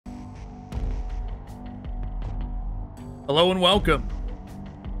Hello and welcome.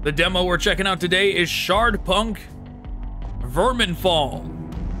 The demo we're checking out today is Shardpunk Verminfall.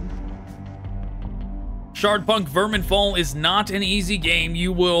 Shardpunk Verminfall is not an easy game.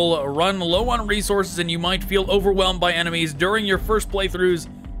 You will run low on resources and you might feel overwhelmed by enemies during your first playthroughs.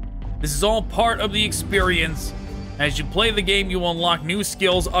 This is all part of the experience. As you play the game, you will unlock new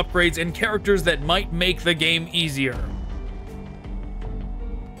skills, upgrades, and characters that might make the game easier.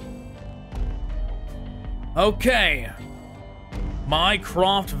 Okay.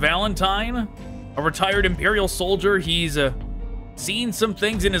 Mycroft Valentine, a retired Imperial soldier. He's seen some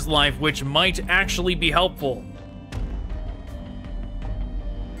things in his life which might actually be helpful.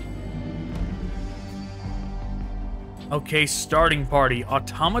 Okay, starting party.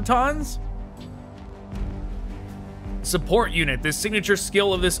 Automatons? Support unit. The signature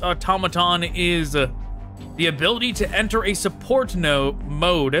skill of this automaton is the ability to enter a support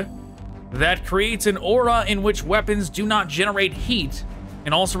mode that creates an aura in which weapons do not generate heat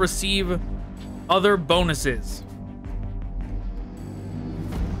and also receive other bonuses.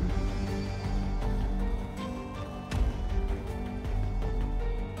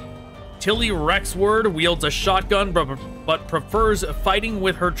 Tilly Rexword wields a shotgun but prefers fighting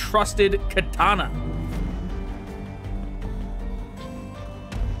with her trusted katana.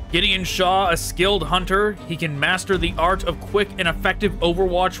 Gideon Shaw, a skilled hunter, he can master the art of quick and effective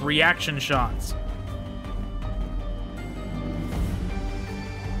Overwatch reaction shots.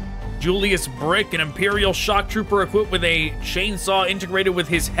 Julius Brick, an Imperial shock trooper equipped with a chainsaw integrated with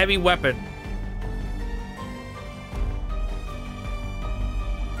his heavy weapon.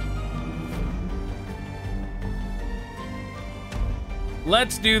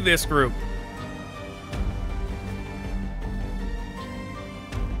 Let's do this group.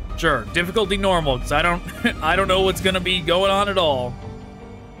 Sure, difficulty normal, because I don't know what's gonna be going on at all.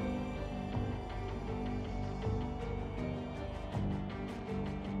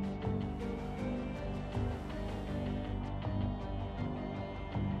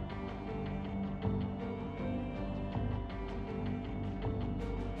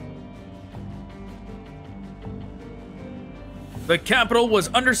 The capital was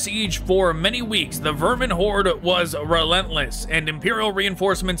under siege for many weeks. The vermin horde was relentless, and Imperial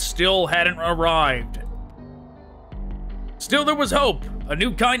reinforcements still hadn't arrived. Still, there was hope. A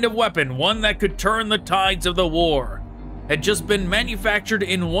new kind of weapon, one that could turn the tides of the war, had just been manufactured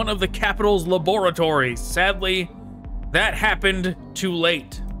in one of the capital's laboratories. Sadly, that happened too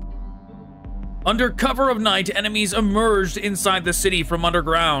late. Under cover of night, enemies emerged inside the city from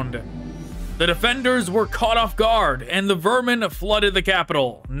underground. The defenders were caught off guard, and the vermin flooded the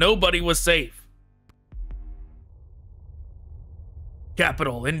capital. Nobody was safe.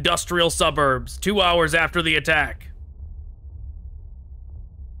 Capital, industrial suburbs, 2 hours after the attack.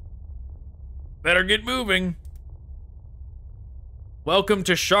 Better get moving. Welcome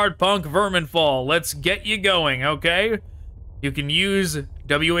to Shardpunk Verminfall. Let's get you going, okay? You can use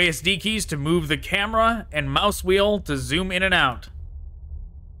WASD keys to move the camera and mouse wheel to zoom in and out.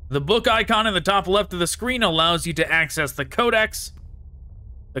 The book icon in the top left of the screen allows you to access the codex.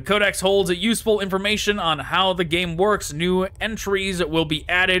 The codex holds useful information on how the game works. New entries will be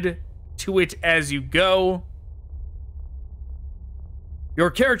added to it as you go. Your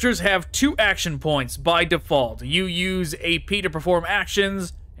characters have 2 action points by default. You use AP to perform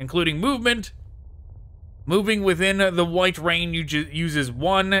actions, including movement. Moving within the white range uses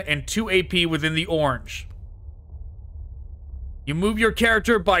 1 and 2 AP within the orange. You move your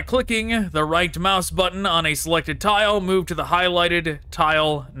character by clicking the right mouse button on a selected tile. Move to the highlighted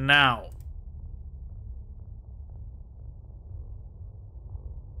tile now.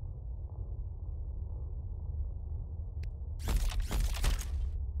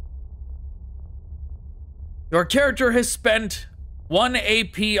 Your character has spent 1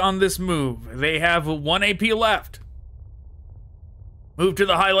 AP on this move. They have 1 AP left. Move to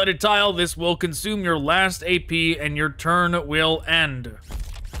the highlighted tile. This will consume your last AP and your turn will end.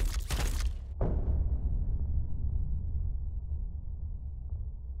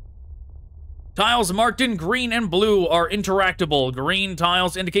 Tiles marked in green and blue are interactable. Green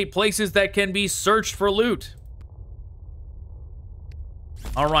tiles indicate places that can be searched for loot.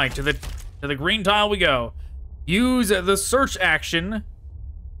 All right, to the green tile we go. Use the search action.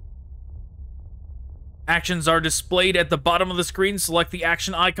 Actions are displayed at the bottom of the screen. Select the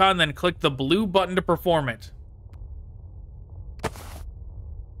action icon, then click the blue button to perform it.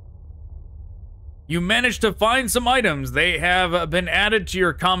 You managed to find some items. They have been added to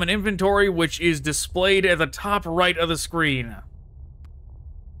your common inventory, which is displayed at the top right of the screen.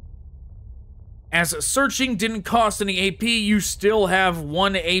 As searching didn't cost any AP, you still have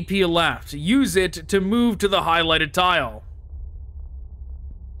 1 AP left. Use it to move to the highlighted tile.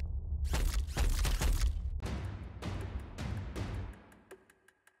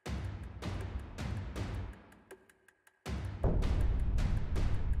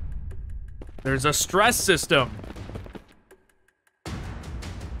 There's a stress system.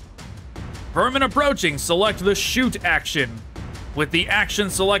 Vermin approaching, select the shoot action. With the action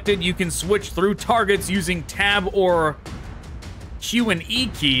selected, you can switch through targets using tab or Q and E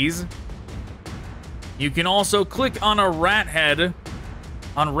keys. You can also click on a rat head,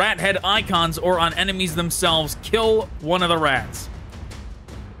 icons, or on enemies themselves. Kill one of the rats.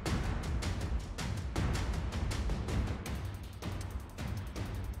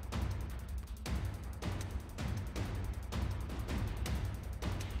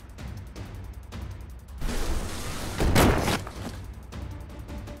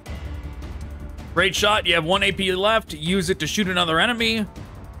 Great shot, you have 1 AP left. Use it to shoot another enemy.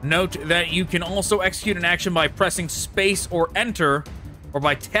 Note that you can also execute an action by pressing space or enter, or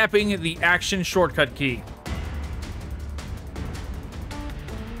by tapping the action shortcut key.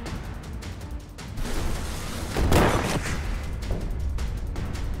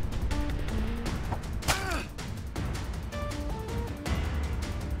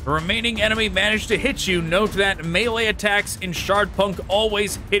 The remaining enemy managed to hit you. Note that melee attacks in Shardpunk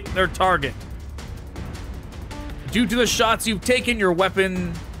always hit their target. Due to the shots you've taken, your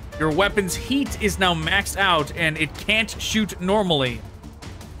weapon's heat is now maxed out and it can't shoot normally.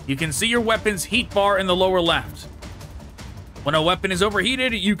 You can see your weapon's heat bar in the lower left. When a weapon is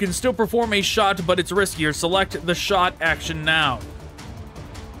overheated, you can still perform a shot, but it's riskier. Select the shot action now.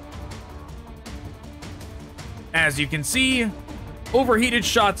 As you can see, overheated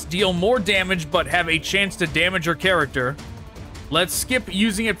shots deal more damage but have a chance to damage your character. Let's skip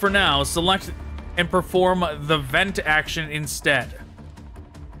using it for now. Select and perform the vent action instead.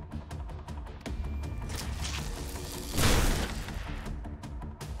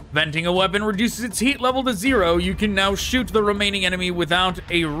 Venting a weapon reduces its heat level to 0. You can now shoot the remaining enemy without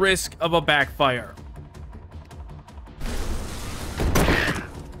a risk of a backfire.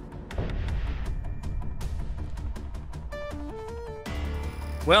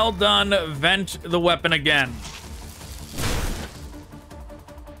 Well done. Vent the weapon again.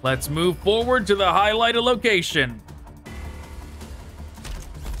 Let's move forward to the highlighted location.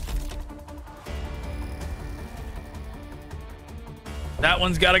 That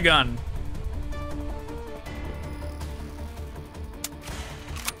one's got a gun.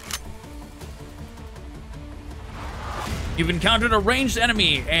 You've encountered a ranged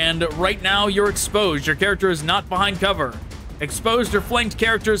enemy, and right now you're exposed. Your character is not behind cover. Exposed or flanked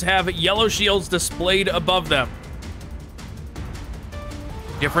characters have yellow shields displayed above them.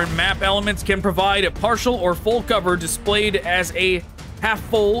 Different map elements can provide a partial or full cover displayed as a half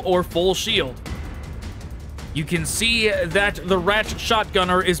full or full shield. You can see that the rat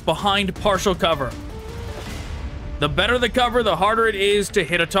shotgunner is behind partial cover. The better the cover, the harder it is to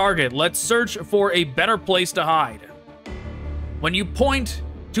hit a target. Let's search for a better place to hide. When you point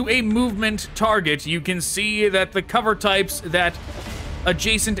to a movement target, you can see that the cover types that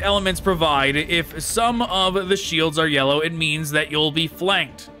adjacent elements provide. If some of the shields are yellow, it means that you'll be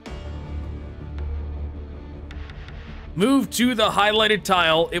flanked. Move to the highlighted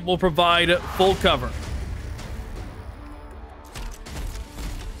tile. It will provide full cover.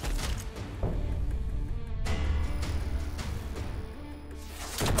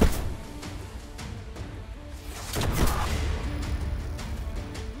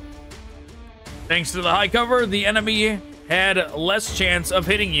 Thanks to the high cover, the enemy had less chance of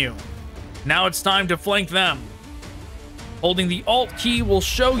hitting you. Now it's time to flank them. Holding the Alt key will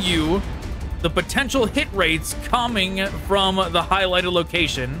show you the potential hit rates coming from the highlighted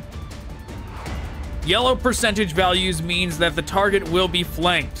location. Yellow percentage values means that the target will be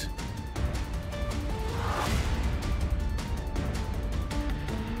flanked.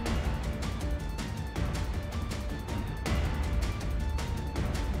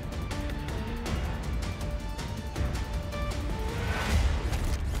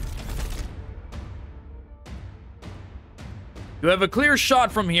 You have a clear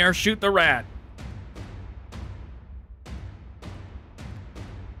shot from here. Shoot the rat.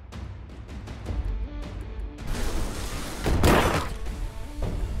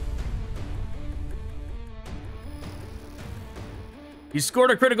 You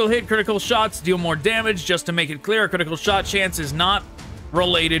scored a critical hit. Critical shots deal more damage. Just to make it clear, a critical shot chance is not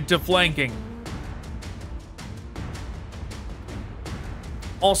related to flanking.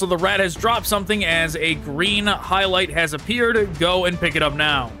 Also, the rat has dropped something as a green highlight has appeared. Go and pick it up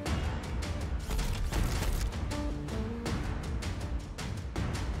now.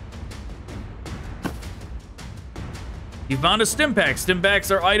 You found a stimpack.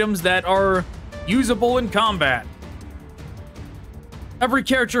 Stimpaks are items that are usable in combat. Every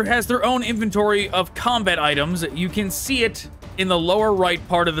character has their own inventory of combat items. You can see it in the lower right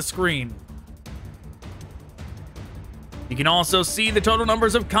part of the screen. You can also see the total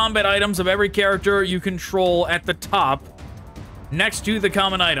numbers of combat items of every character you control at the top, next to the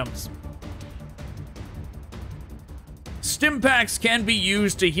common items. Stimpaks can be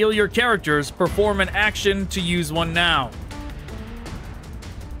used to heal your characters. Perform an action to use one now.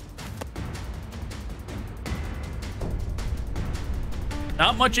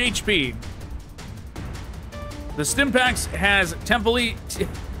 Not much HP. The Stimpak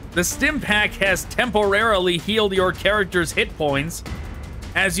has temporarily healed your character's hit points.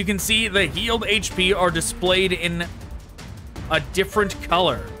 As you can see, the healed HP are displayed in a different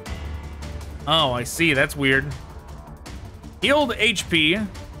color. Oh, I see. That's weird. Healed HP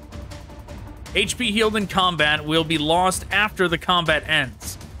healed in combat will be lost after the combat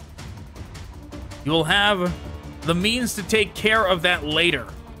ends. You will have the means to take care of that later.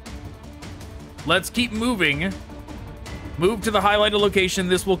 Let's keep moving. Move to the highlighted location.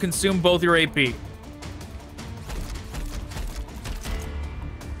 This will consume both your AP.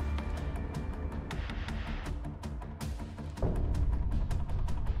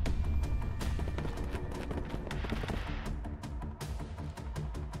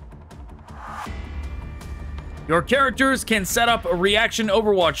 Your characters can set up reaction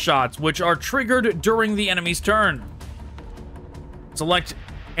overwatch shots, which are triggered during the enemy's turn. Select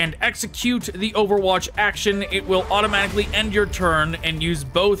and execute the overwatch action. It will automatically end your turn and use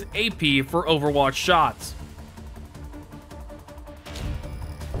both AP for overwatch shots.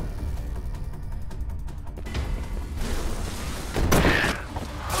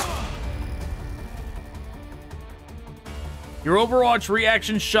 Your overwatch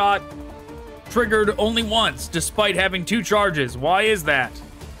reaction shot triggered only once, despite having 2 charges. Why is that?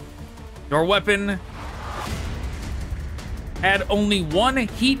 Your weapon had only 1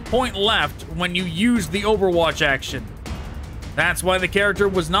 heat point left when you used the overwatch action. That's why the character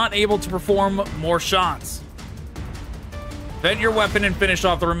was not able to perform more shots. Vent your weapon and finish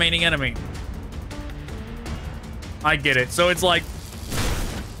off the remaining enemy. I get it. So it's like,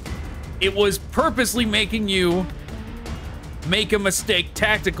 it was purposely making you make a mistake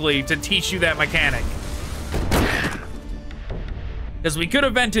tactically to teach you that mechanic. Because we could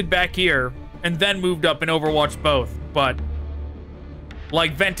have vented back here and then moved up and overwatched both, but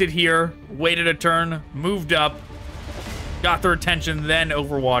like vented here, waited a turn, moved up, got their attention, then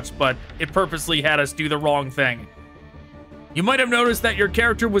overwatched, but it purposely had us do the wrong thing. You might have noticed that your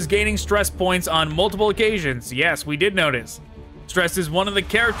character was gaining stress points on multiple occasions. Yes, we did notice. Stress is one of the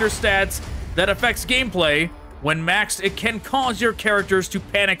character stats that affects gameplay. When maxed, it can cause your characters to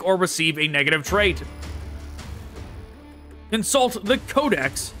panic or receive a negative trait. Consult the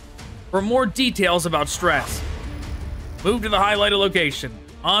Codex for more details about stress. Move to the highlighted location.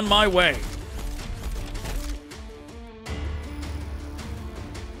 On my way.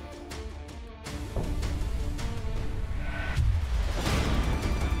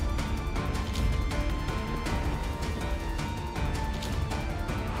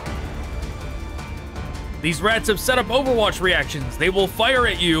 These rats have set up overwatch reactions. They will fire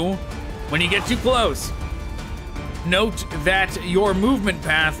at you when you get too close. Note that your movement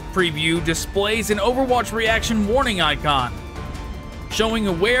path preview displays an overwatch reaction warning icon,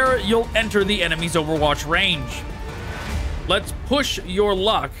 showing where you'll enter the enemy's overwatch range. Let's push your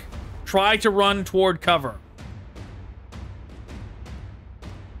luck. Try to run toward cover.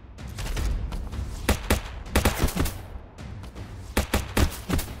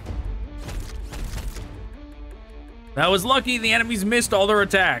 That was lucky. The enemies missed all their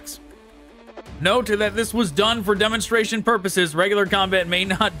attacks. Note that this was done for demonstration purposes. Regular combat may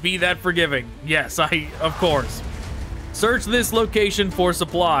not be that forgiving. Yes, of course. Search this location for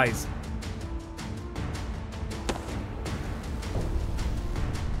supplies.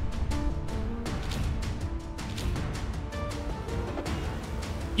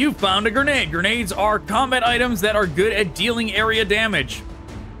 You found a grenade. Grenades are combat items that are good at dealing area damage.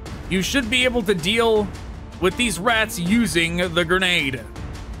 You should be able to deal with these rats using the grenade.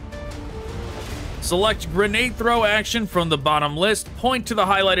 Select grenade throw action from the bottom list, point to the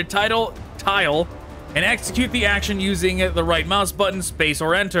highlighted tile, and execute the action using the right mouse button, space,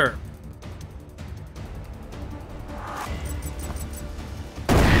 or enter.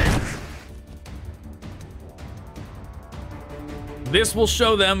 This will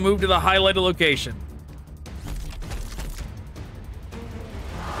show them move to the highlighted location.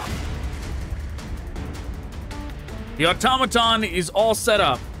 The automaton is all set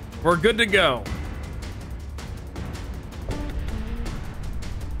up. We're good to go.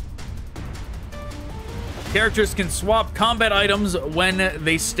 Characters can swap combat items when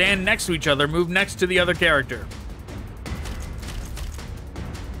they stand next to each other, move next to the other character.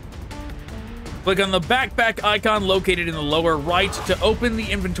 Click on the backpack icon located in the lower right to open the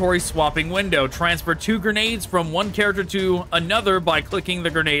inventory swapping window. Transfer 2 grenades from one character to another by clicking the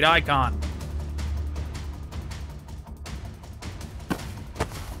grenade icon.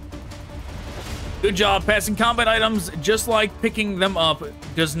 Good job. Passing combat items, just like picking them up,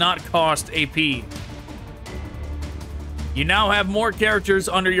 does not cost AP. You now have more characters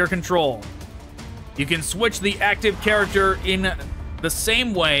under your control. You can switch the active character in the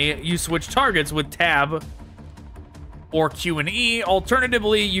same way you switch targets with Tab or Q and E.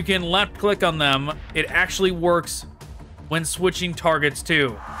 Alternatively, you can left click on them. It actually works when switching targets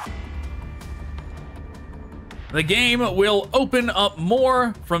too. The game will open up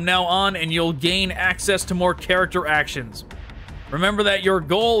more from now on, and you'll gain access to more character actions. Remember that your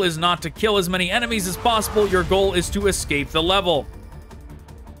goal is not to kill as many enemies as possible. Your goal is to escape the level.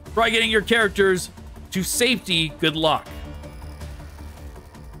 Try getting your characters to safety. Good luck.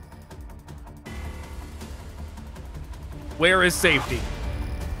 Where is safety?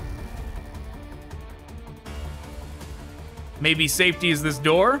 Maybe safety is this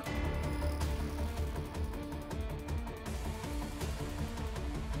door?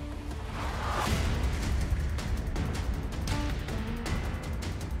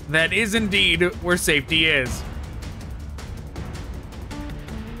 That is indeed where safety is.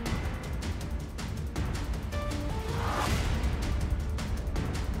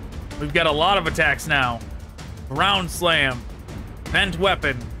 We've got a lot of attacks now. Ground slam. Bent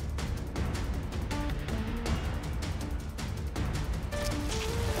weapon.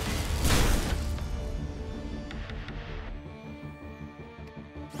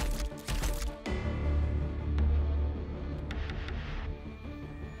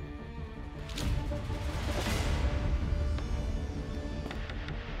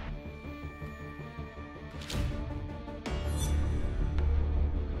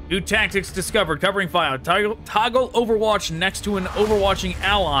 New tactics discovered. Covering fire. Toggle Overwatch next to an overwatching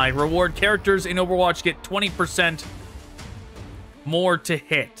ally. Reward characters in Overwatch get 20% more to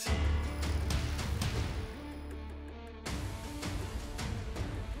hit.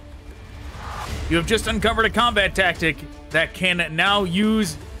 You have just uncovered a combat tactic that you can now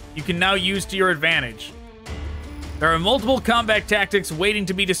use to your advantage. There are multiple combat tactics waiting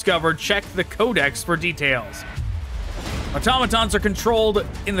to be discovered. Check the codex for details. Automatons are controlled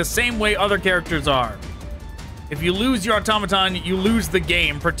in the same way other characters are. If you lose your automaton, you lose the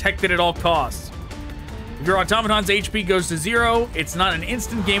game. Protect it at all costs. If your automaton's HP goes to 0, it's not an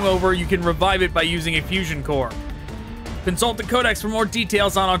instant game over. You can revive it by using a fusion core. Consult the codex for more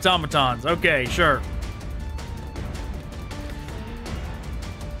details on automatons. Okay, sure.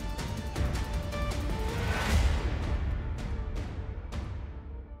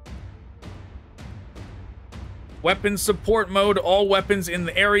 Weapon support mode. All weapons in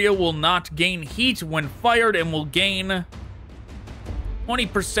the area will not gain heat when fired and will gain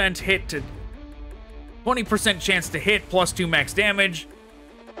 20% hit to 20% chance to hit plus 2 max damage.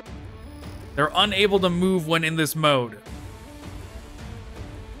 They're unable to move when in this mode.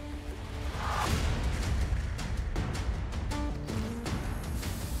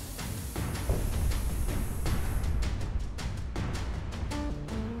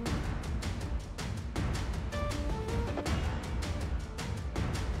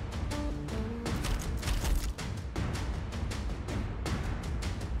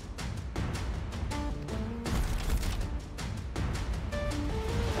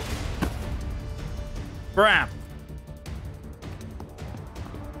 Crap.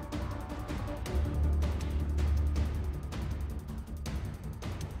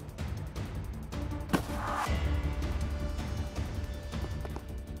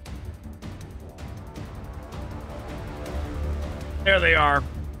 There they are.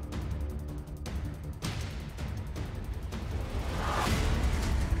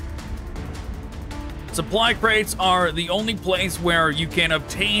 Supply crates are the only place where you can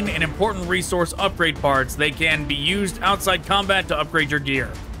obtain an important resource upgrade parts. They can be used outside combat to upgrade your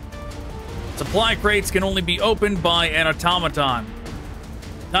gear. Supply crates can only be opened by an automaton.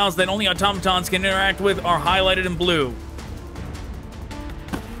 Tiles that only automatons can interact with are highlighted in blue.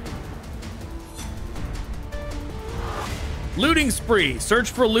 Looting spree. Search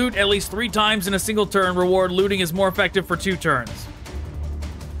for loot at least 3 times in a single turn. Reward looting is more effective for 2 turns.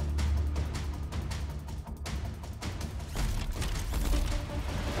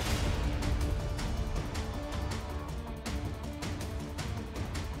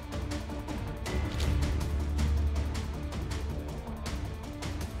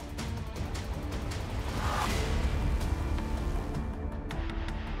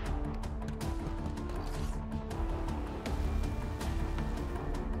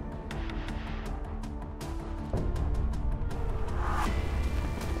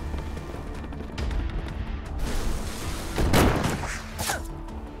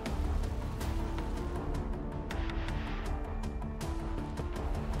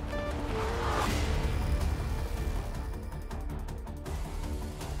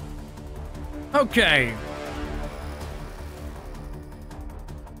 Okay.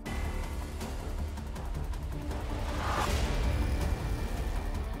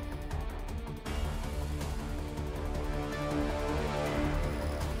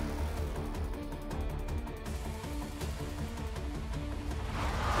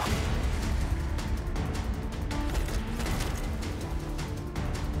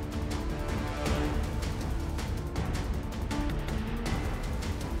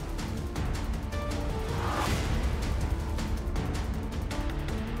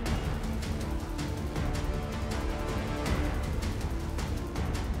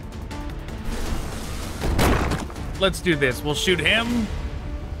 Let's do this. We'll shoot him.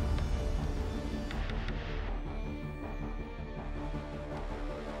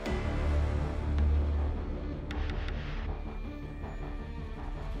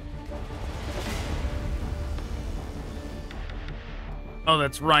 Oh,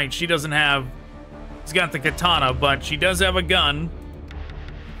 that's right. She doesn't have... She's got the katana, but she does have a gun.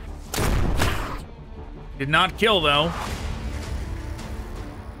 Did not kill, though.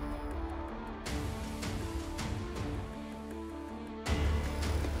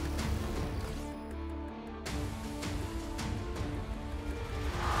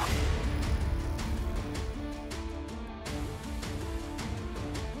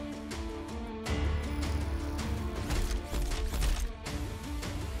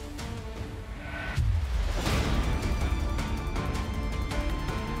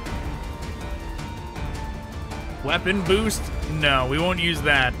 Weapon boost? No, we won't use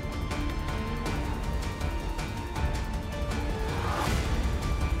that.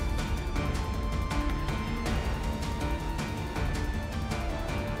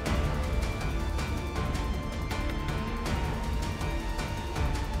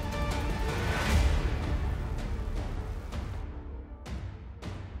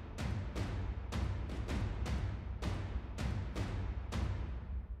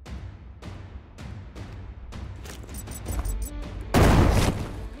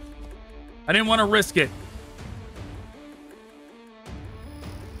 I didn't want to risk it.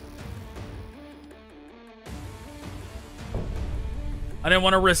 I didn't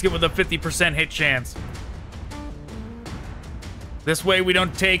want to risk it with a 50% hit chance. This way we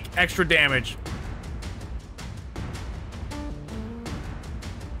don't take extra damage.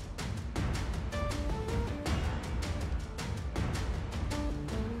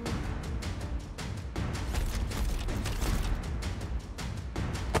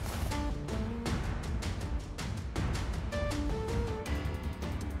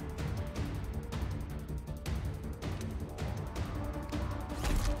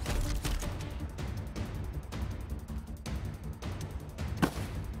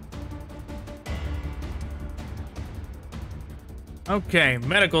 Okay,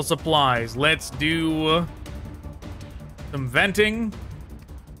 medical supplies. Let's do some venting.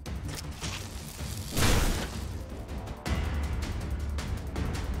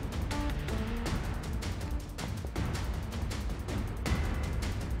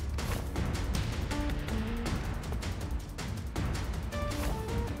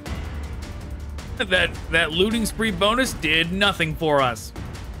 That looting spree bonus did nothing for us.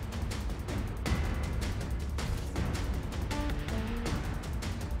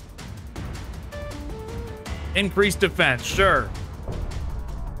 Increased defense, sure.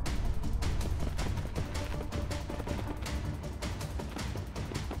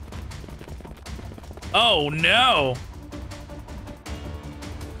 Oh no!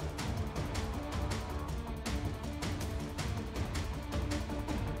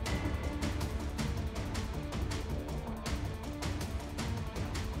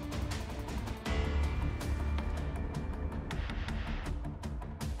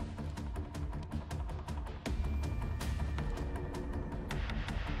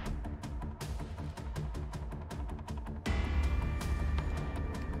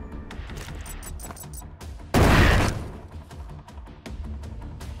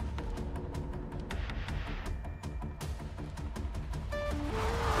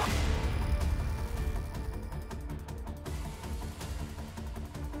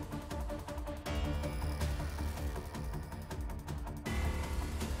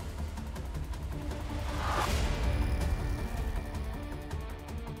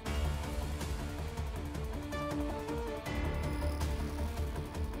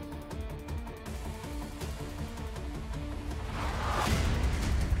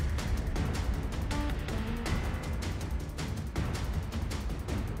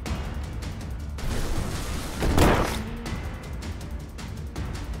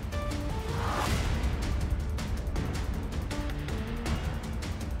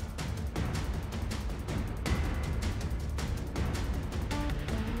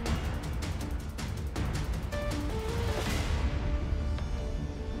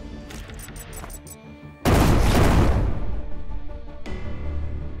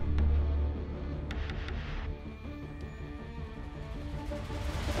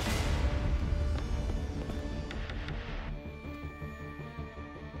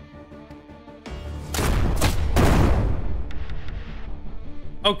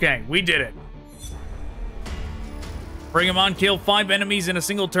 Okay, we did it. Bring him on, kill 5 enemies in a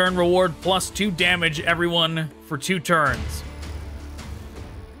single turn, reward +2 damage everyone for 2 turns.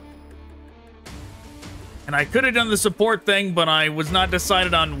 And I could have done the support thing, but I was not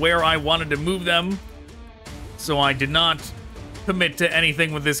decided on where I wanted to move them. So I did not commit to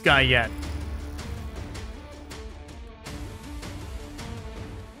anything with this guy yet.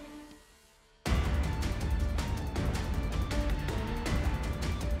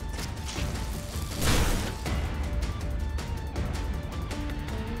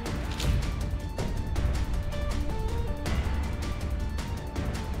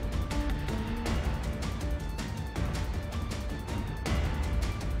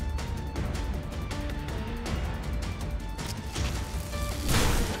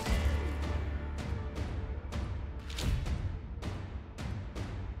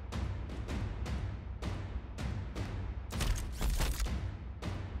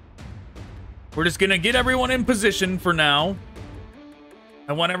 We're just gonna get everyone in position for now.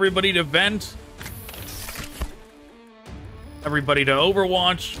 I want everybody to vent. Everybody to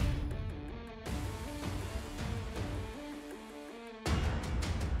overwatch.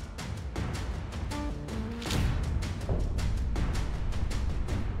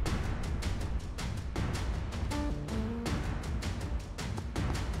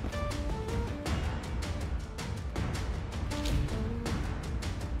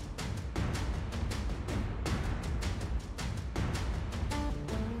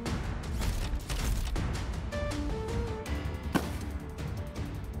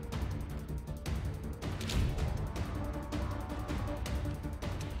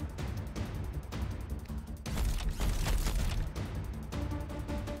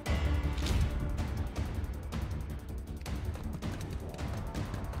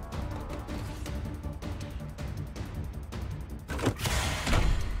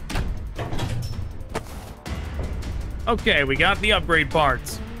 Okay, we got the upgrade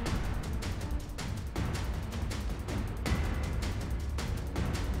parts.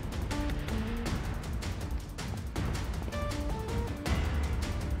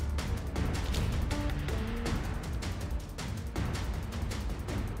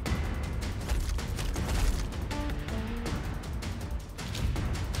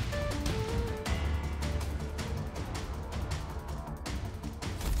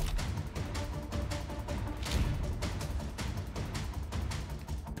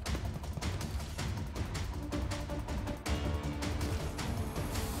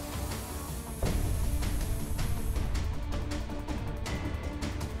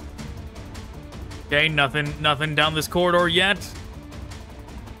 Okay, nothing down this corridor yet.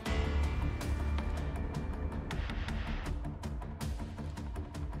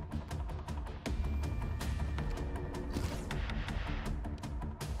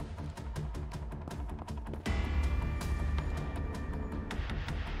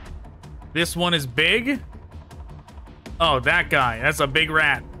 This one is big. Oh, that guy. That's a big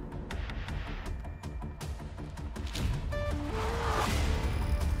rat.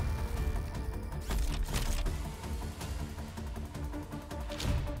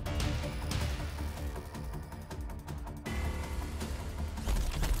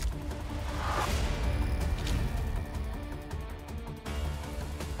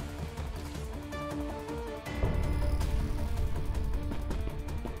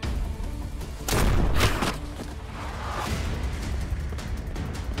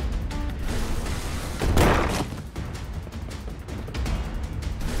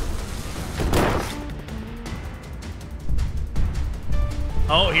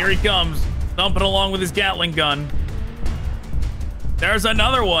 Oh, here he comes, thumping along with his Gatling gun. There's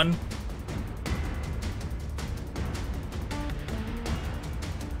another one.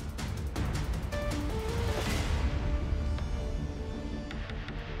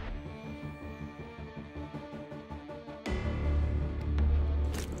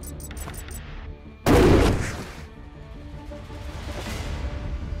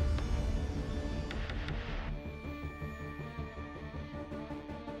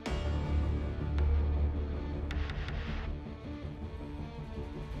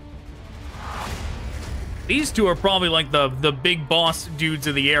 These two are probably like the big boss dudes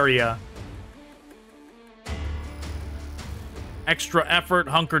of the area. Extra effort,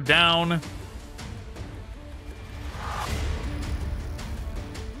 hunker down.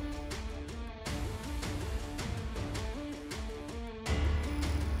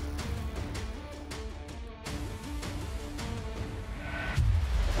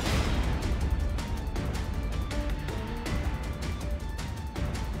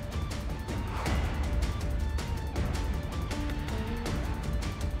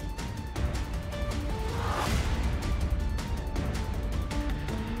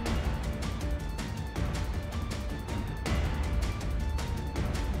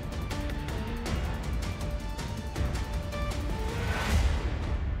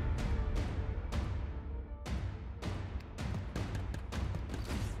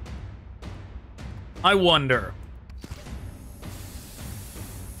 I wonder.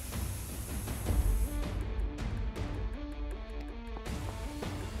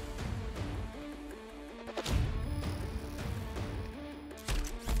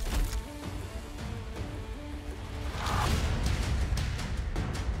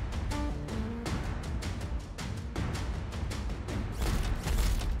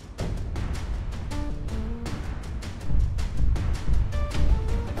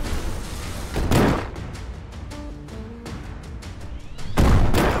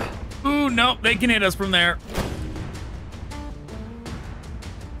 Nope, they can hit us from there.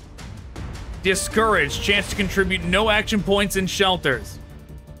 Discouraged. Chance to contribute no action points in shelters.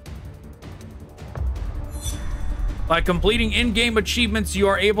 By completing in-game achievements, you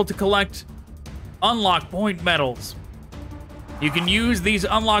are able to collect unlock point medals. You can use these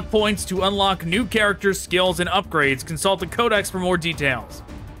unlock points to unlock new characters, skills, and upgrades. Consult the codex for more details.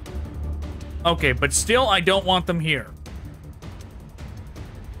 Okay, but still, I don't want them here.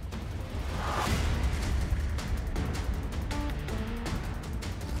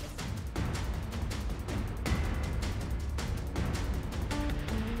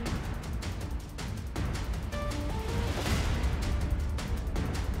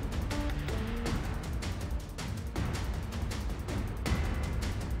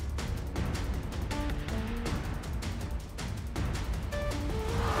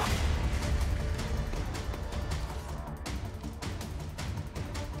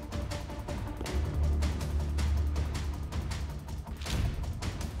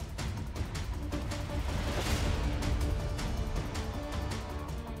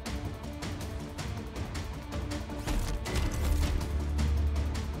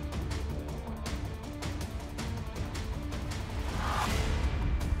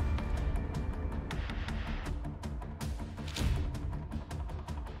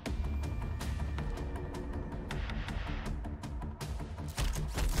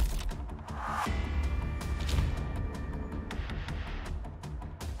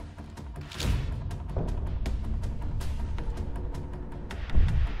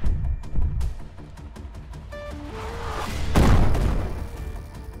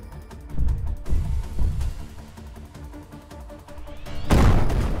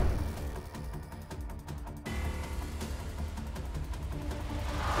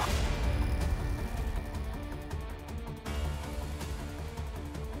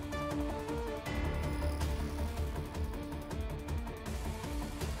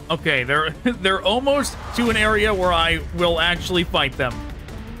 Okay, they're almost to an area where I will actually fight them.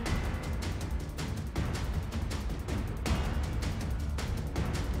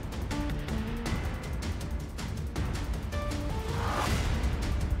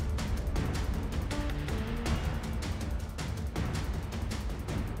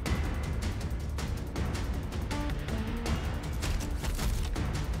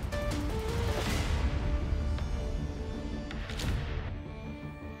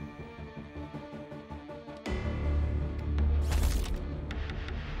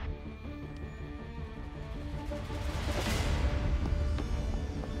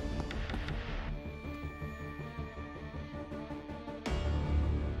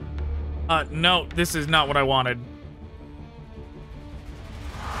 No, this is not what I wanted.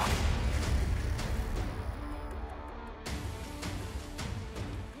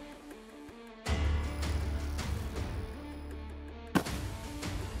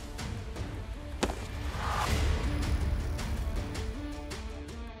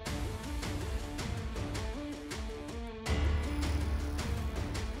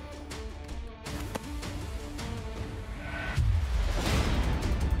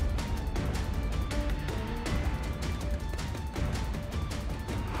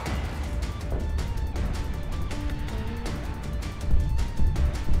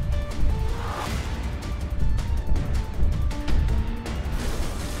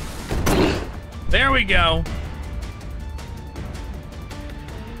 There we go.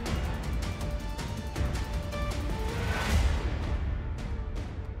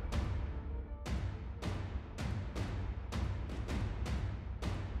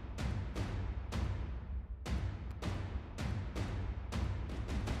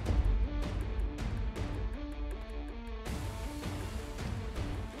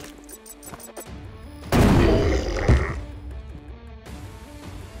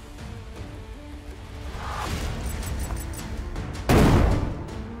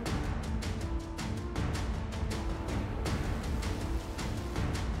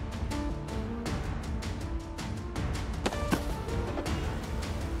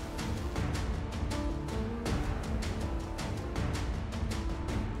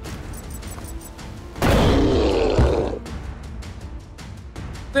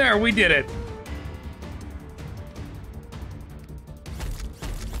 There, we did it.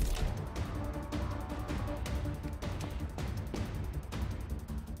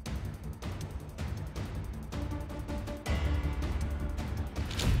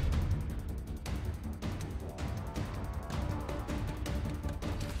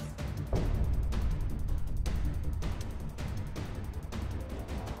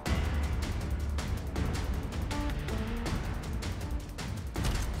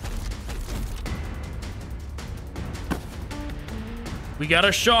 We got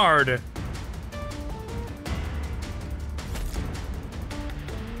a shard.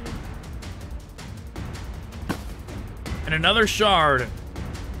 And another shard.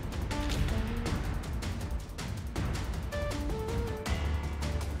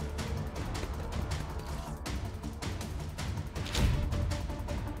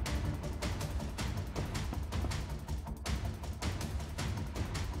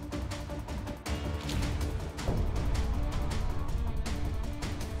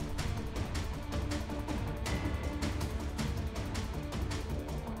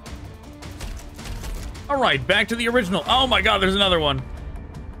 All right, back to the original. Oh my god, there's another one.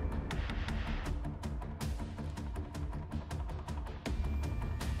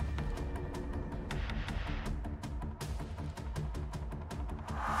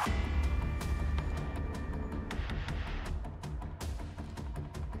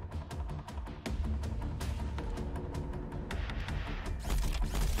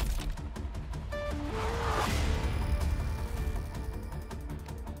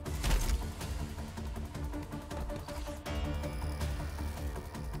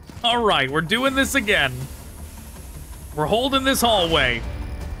 All right, we're doing this again. We're holding this hallway.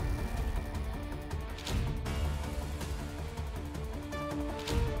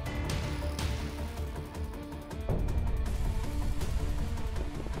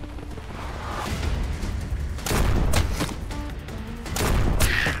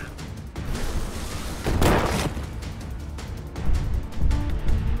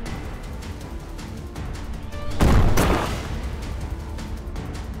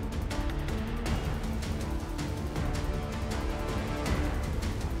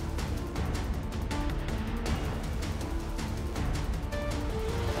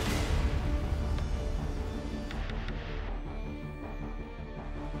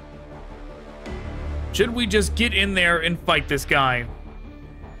 Should we just get in there and fight this guy?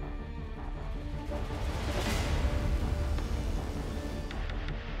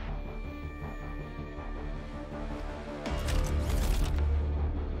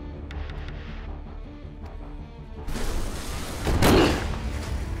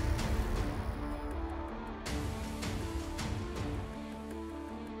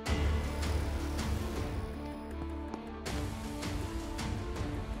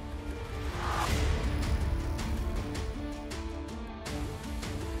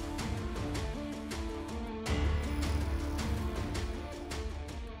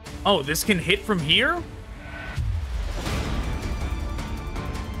 Oh, this can hit from here?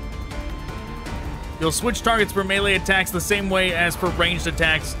 You'll switch targets for melee attacks the same way as for ranged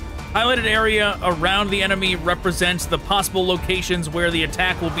attacks. Highlighted area around the enemy represents the possible locations where the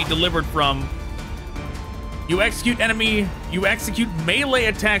attack will be delivered from. You execute melee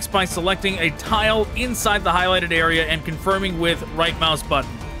attacks by selecting a tile inside the highlighted area and confirming with right mouse button.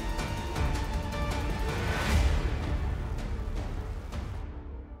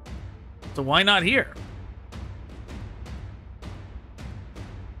 So why not here?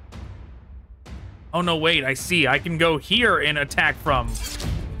 Oh no, wait, I see. I can go here and attack from.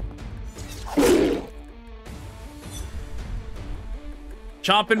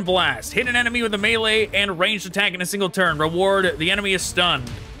 Chop and blast. Hit an enemy with a melee and ranged attack in a single turn. Reward, the enemy is stunned.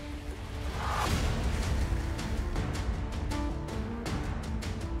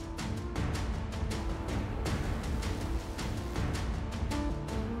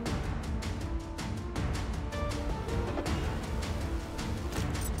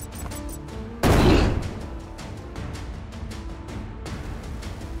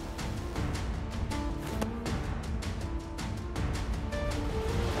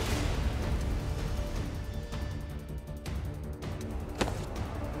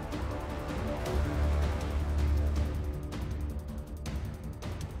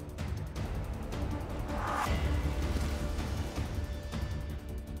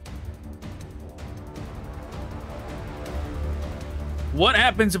 What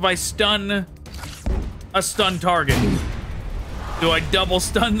happens if I stun a stun target? Do I double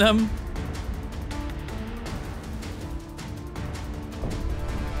stun them?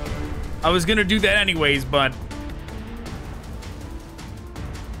 I was gonna do that anyways, but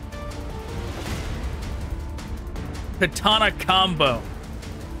Katana combo.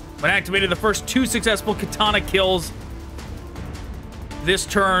 When activated, the first 2 successful katana kills this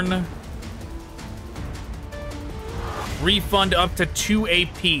turn refund up to 2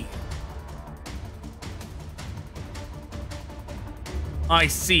 AP. I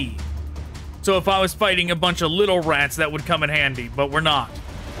see. So if I was fighting a bunch of little rats, that would come in handy, but we're not.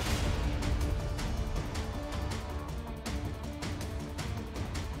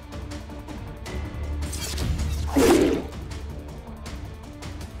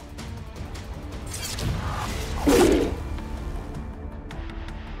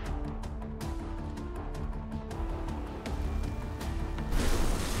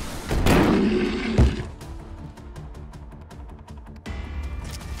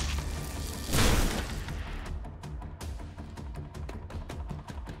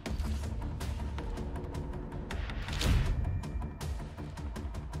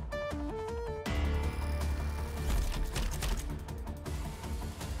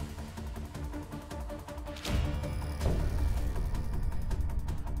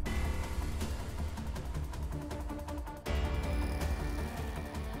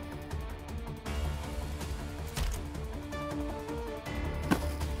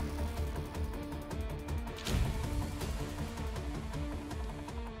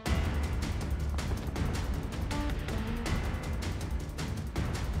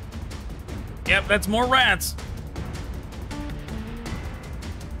 Yep, that's more rats.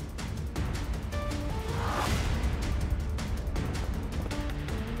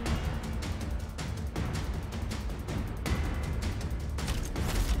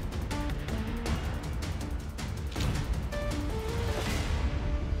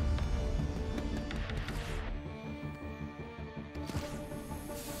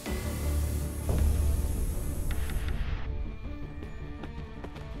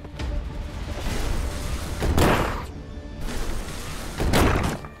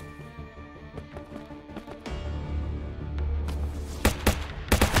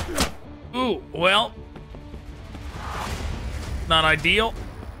 Ooh, well, not ideal.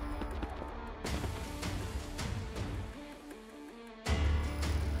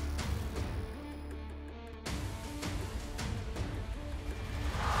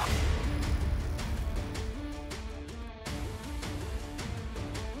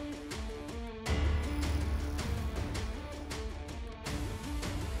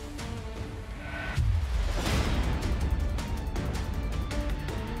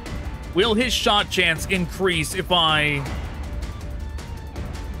 Will his shot chance increase if I...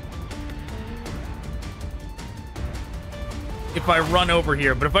 run over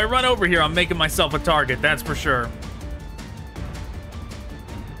here? But if I run over here, I'm making myself a target, that's for sure.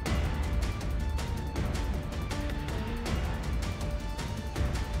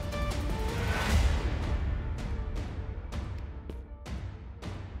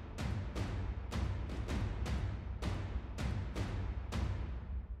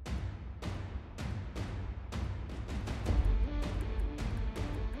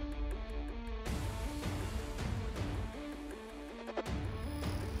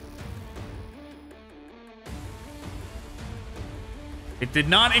 It did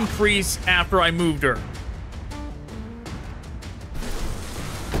not increase after I moved her.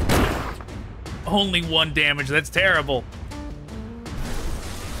 Only 1 damage, that's terrible.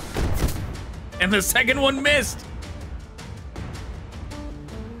 And the second one missed.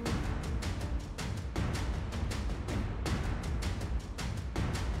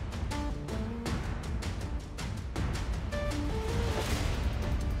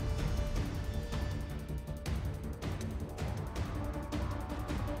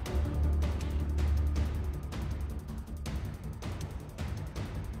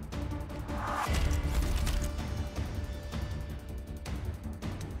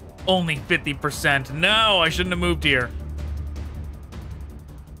 Only 50%. No, I shouldn't have moved here.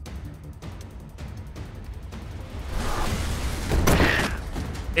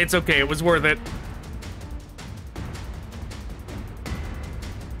 It's okay, it was worth it.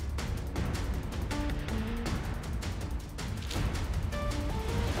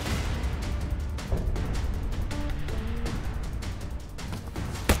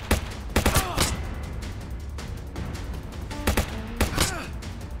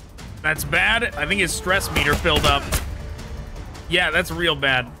 That's bad. I think his stress meter filled up. Yeah, that's real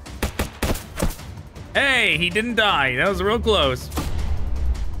bad. Hey, he didn't die. That was real close.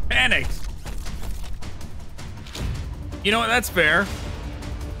 Panicked. You know what? That's fair.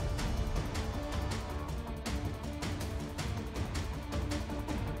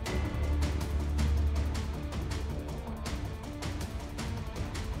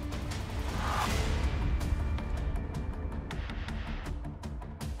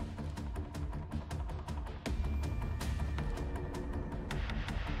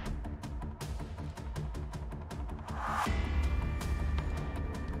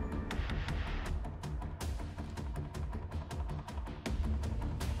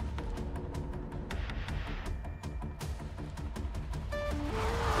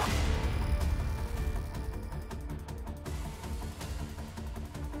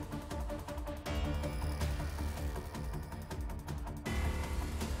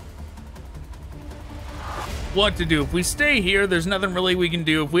 what to do. If we stay here, there's nothing really we can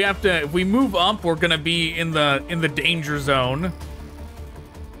do. If we move up, we're gonna be in the danger zone.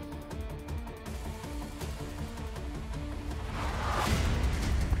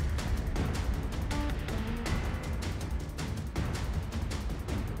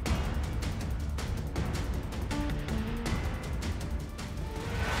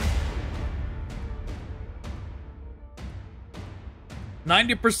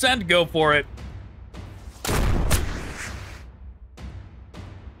 %, go for it.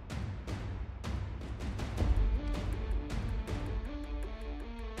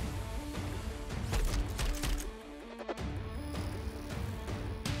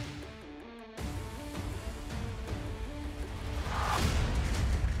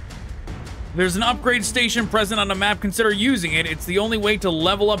 There's an upgrade station present on the map. Consider using it. It's the only way to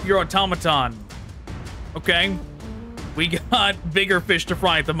level up your automaton. Okay. We got bigger fish to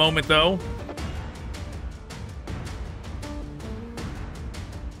fry at the moment, though.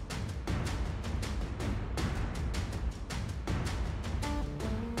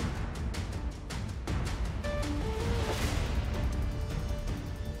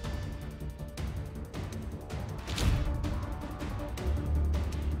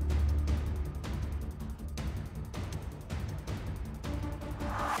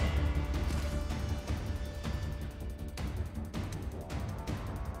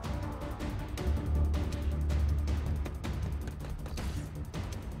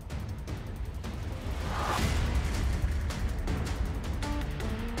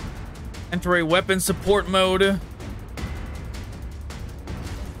 Enter a weapon support mode.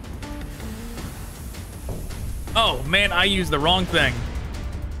 Oh, man, I used the wrong thing.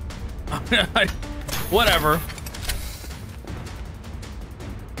 Whatever.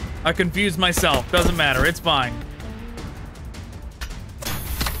 I confused myself. Doesn't matter. It's fine.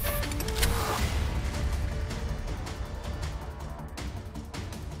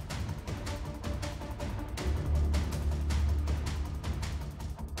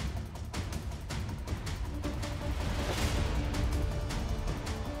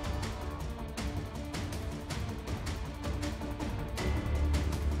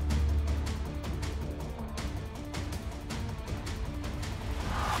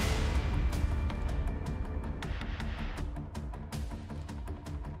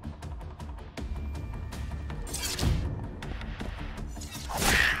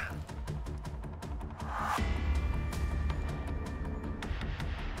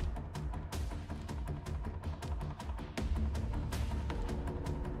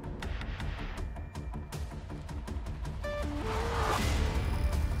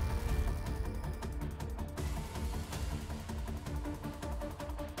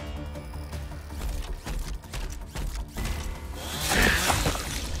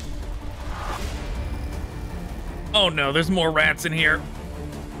 Oh no, there's more rats in here.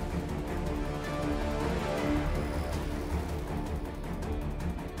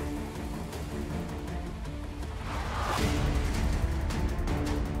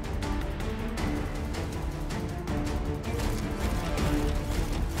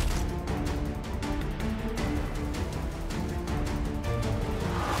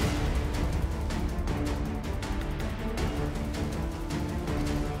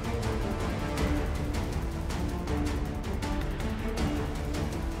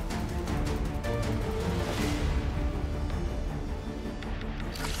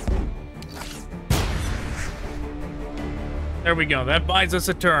 There we go. That buys us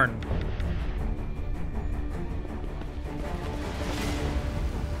a turn.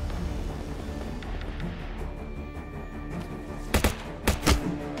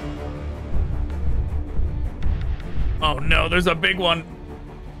 Oh no, there's a big one.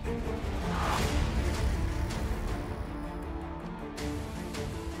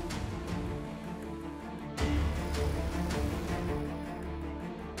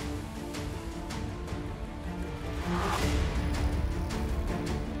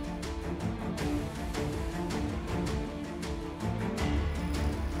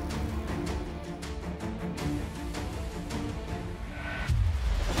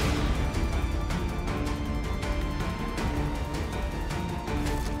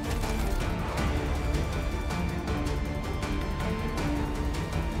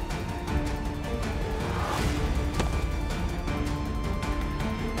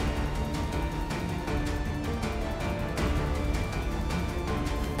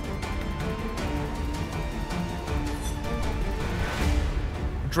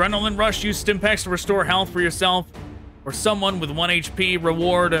 Adrenaline Rush. Use Stimpaks to restore health for yourself or someone with 1 HP.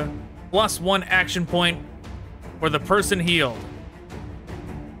 Reward +1 action point for the person healed.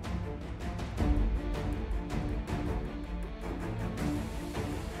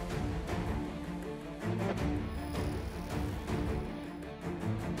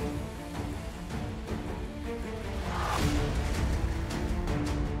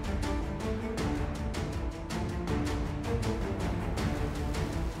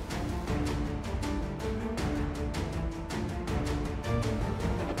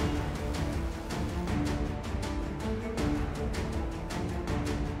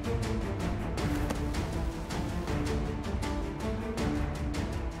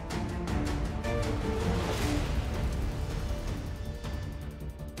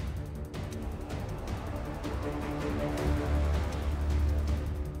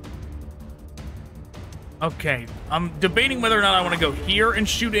 Okay, I'm debating whether or not I want to go here and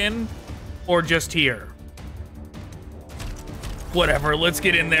shoot in, or just here. Whatever, let's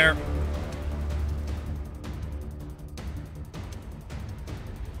get in there.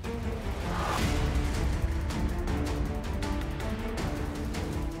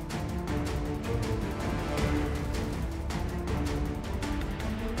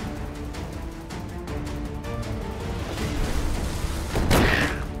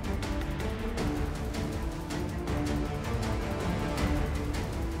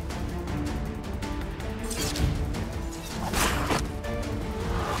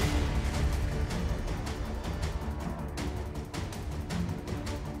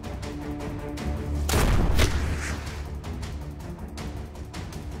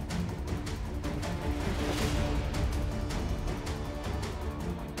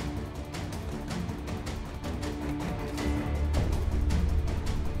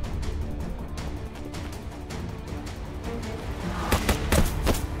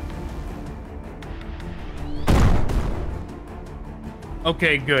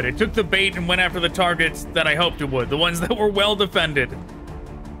 Okay, good. It took the bait and went after the targets that I hoped it would. The ones that were well defended.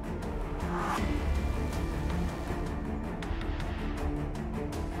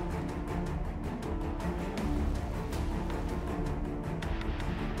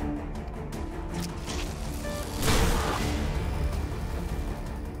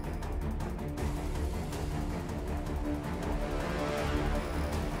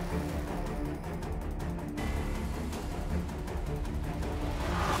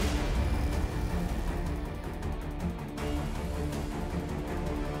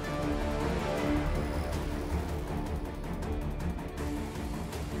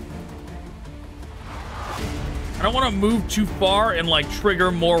 I don't want to move too far and, like, trigger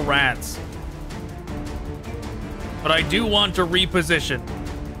more rats. But I do want to reposition.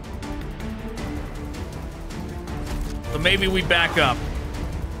 So maybe we back up.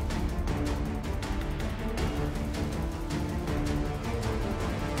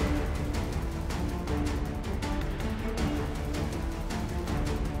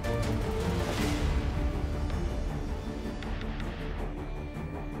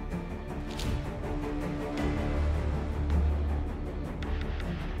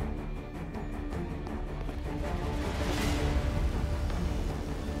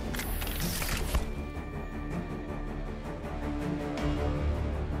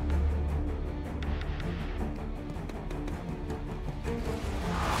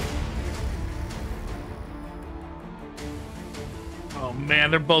 Oh man,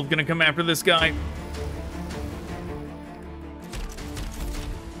 they're both gonna come after this guy.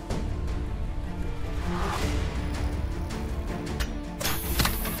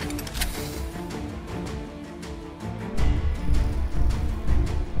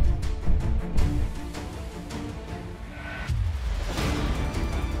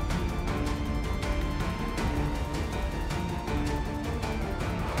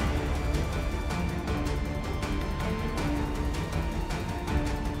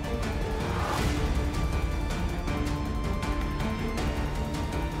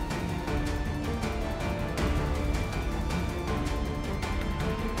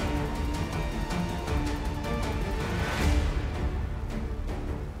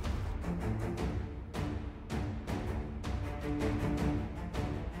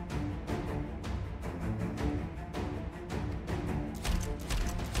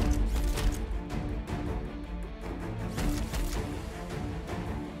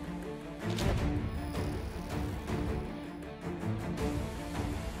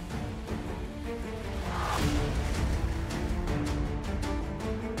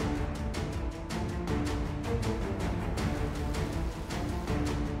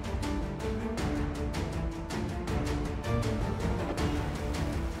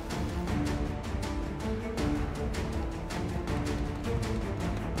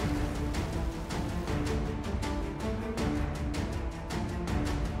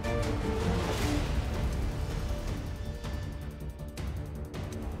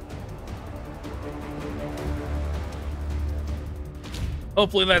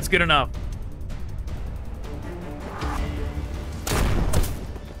 Hopefully that's good enough.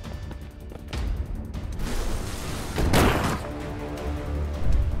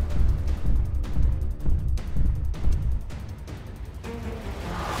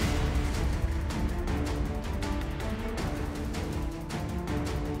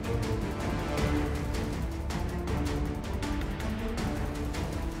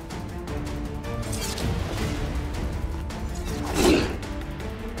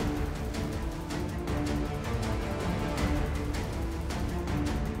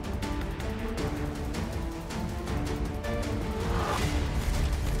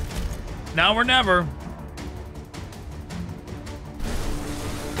 Now or never.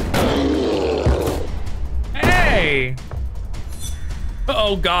 Hey!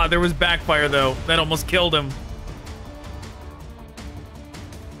 Oh god, there was backfire though. That almost killed him.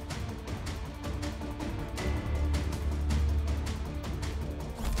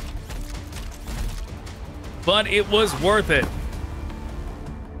 But it was worth it.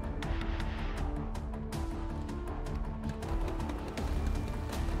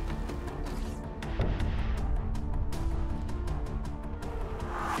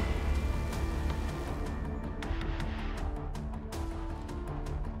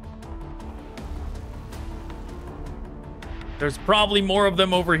 There's probably more of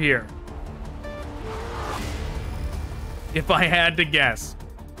them over here. If I had to guess.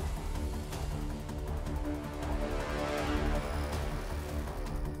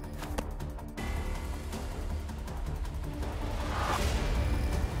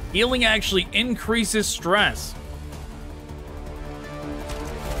 Healing actually increases stress.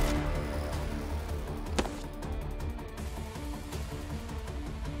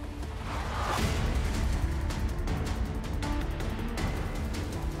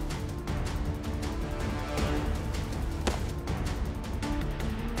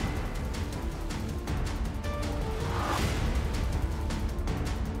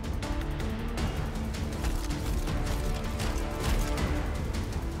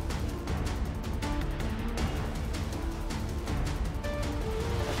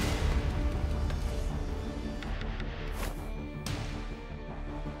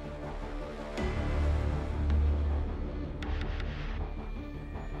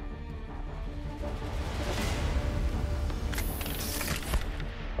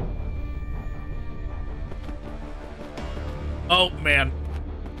 Oh, man.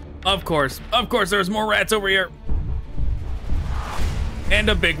 Of course, there's more rats over here. And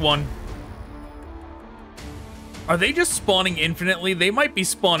a big one. Are they just spawning infinitely? They might be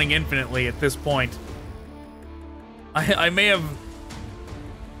spawning infinitely at this point. I may have...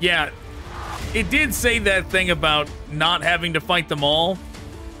 Yeah, it did say that thing about not having to fight them all.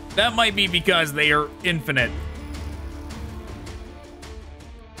 That might be because they are infinite.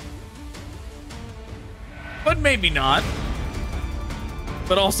 But maybe not.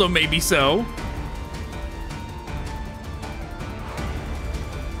 But also maybe so.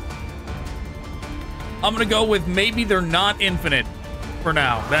 I'm gonna go with maybe they're not infinite for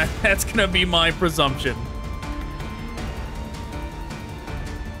now. That's gonna be my presumption.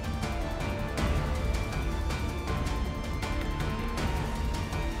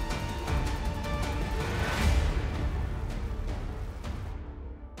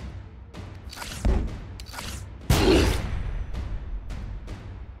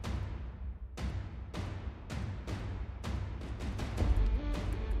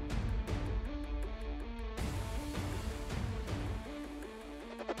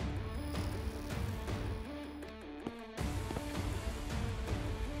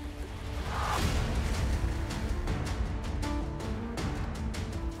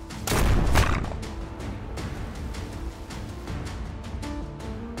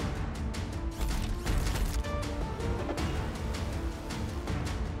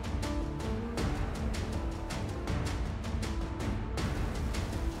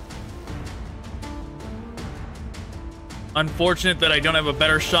 Unfortunate that I don't have a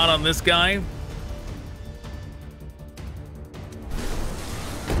better shot on this guy.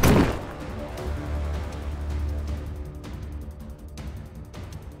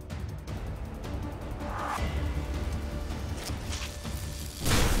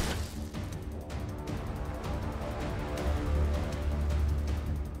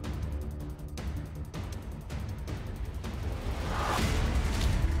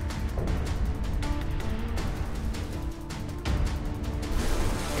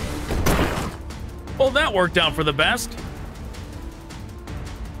 Well, that worked out for the best.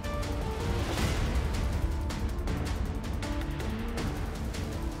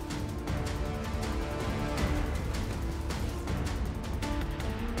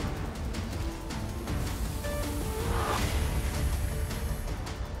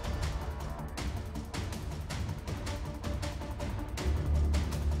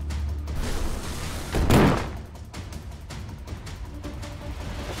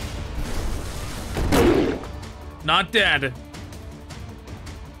 Not dead.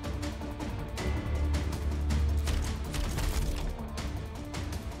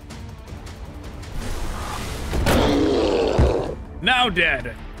 Now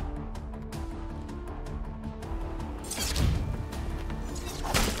dead.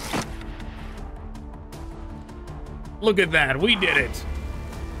 Look at that. We did it.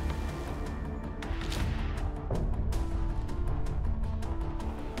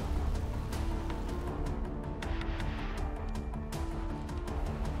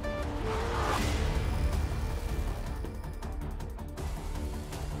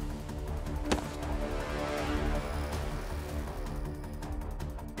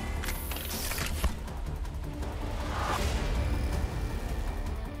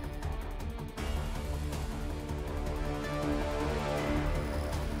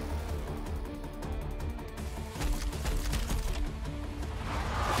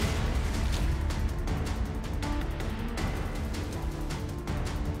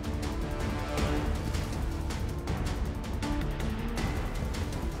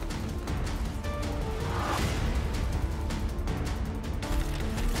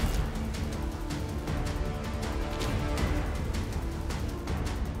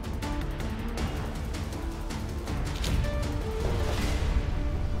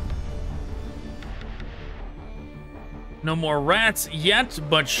 No more rats yet,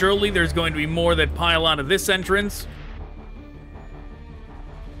 but surely there's going to be more that pile out of this entrance.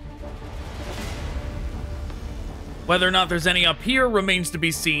 Whether or not there's any up here remains to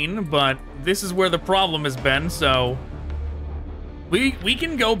be seen, but this is where the problem has been, so... We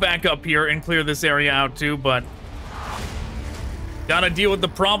can go back up here and clear this area out too, but... Gotta deal with the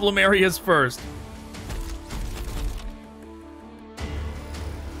problem areas first.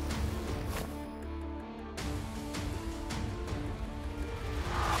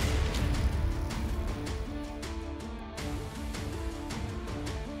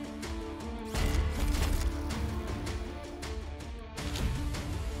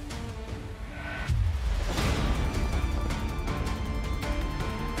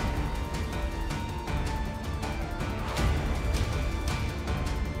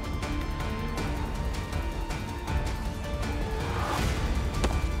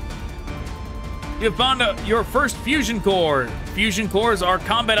 You have found your first fusion core. Fusion cores are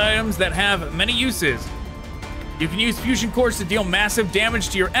combat items that have many uses. You can use fusion cores to deal massive damage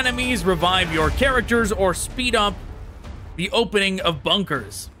to your enemies, revive your characters, or speed up the opening of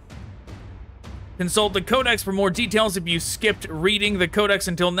bunkers. Consult the codex for more details. If you skipped reading the codex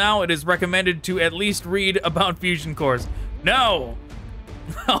until now, it is recommended to at least read about fusion cores. No!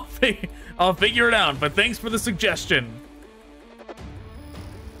 I'll figure it out, but thanks for the suggestion.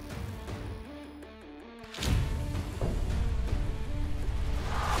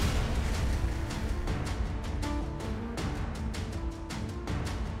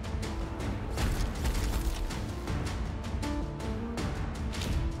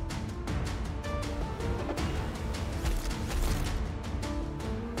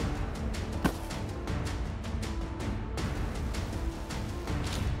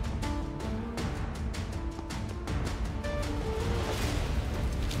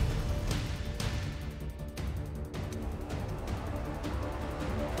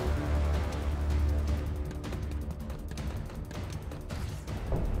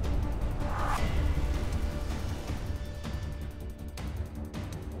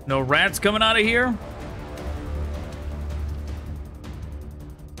 No rats coming out of here?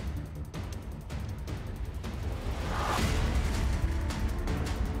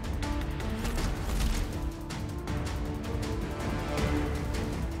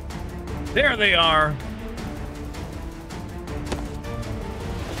 There they are.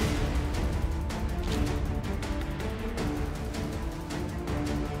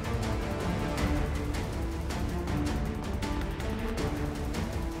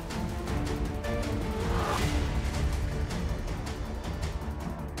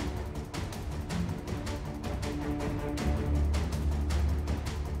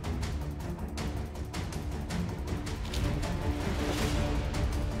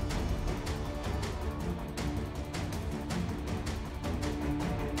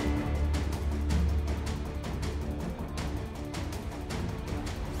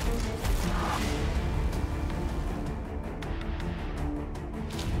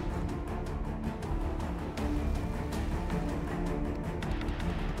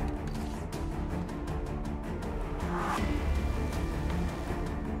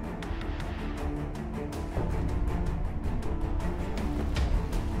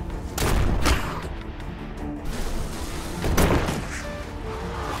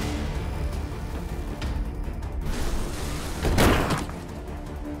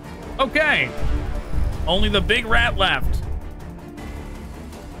 Okay. Only the big rat left.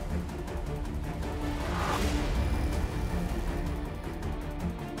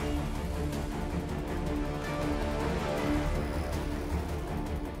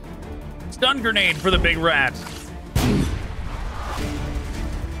 Stun grenade for the big rat.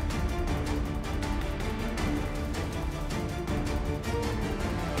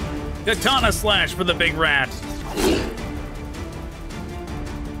 Katana slash for the big rat.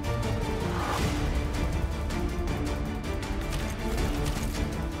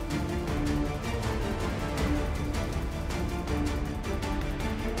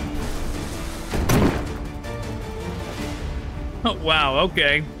 Oh, wow,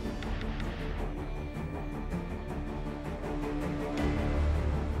 okay.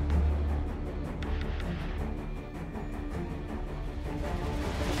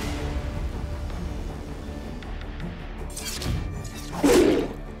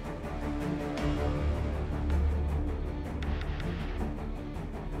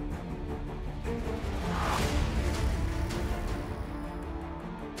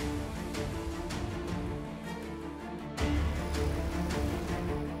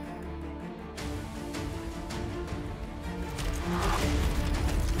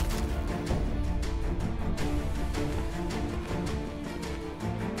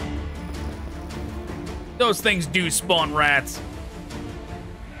 Those things do spawn rats.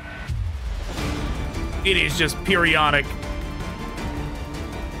 It is just periodic.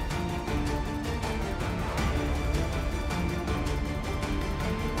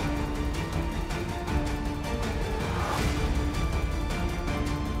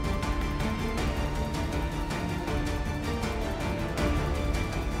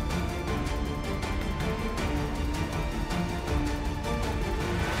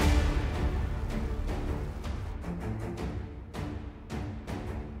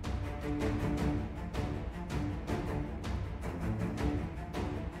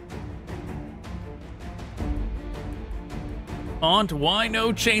 Aunt, why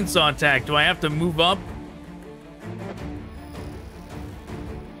no chainsaw attack? Do I have to move up?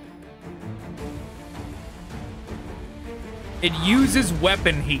 It uses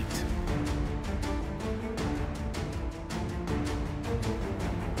weapon heat.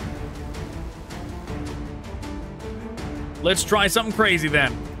 Let's try something crazy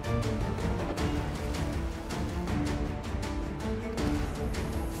then.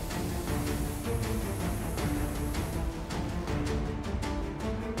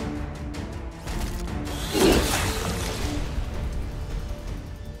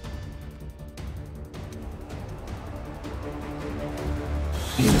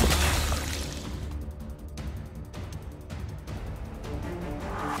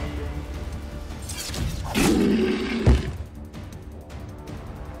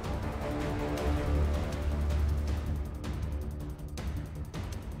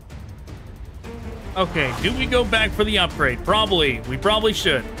 Okay, do we go back for the upgrade? Probably. We probably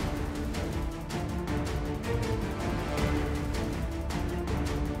should.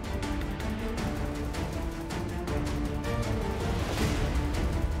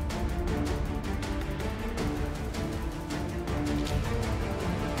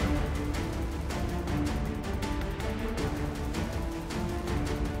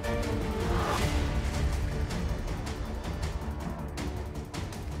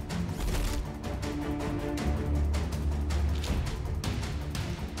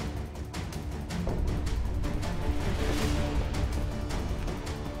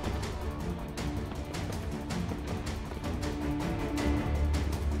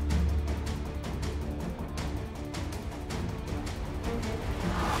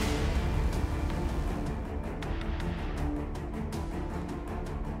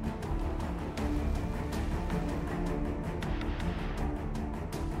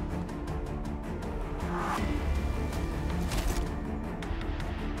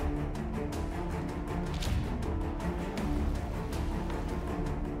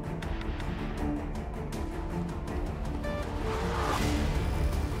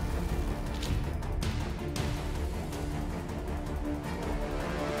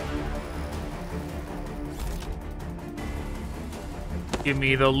 Give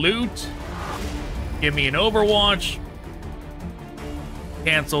me the loot. Give me an Overwatch.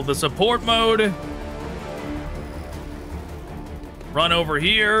 Cancel the support mode. Run over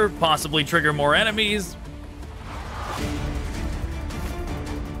here. Possibly trigger more enemies.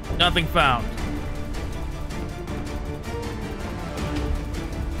 Nothing found.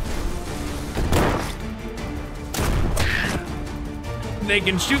 They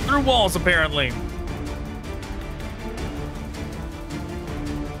can shoot through walls, apparently.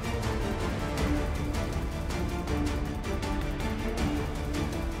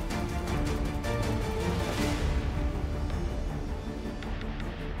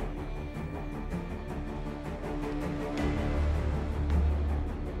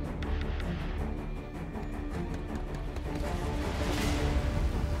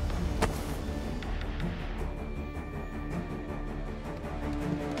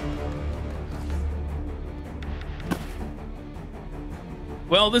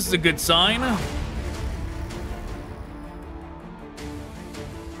 Well, this is a good sign.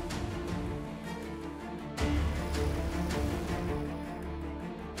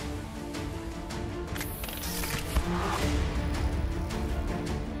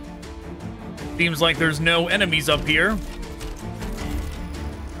 Seems like there's no enemies up here.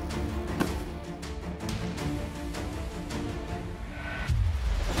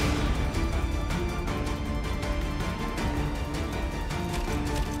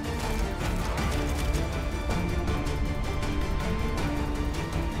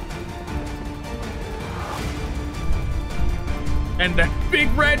 And that big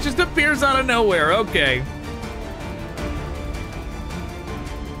rat just appears out of nowhere. Okay.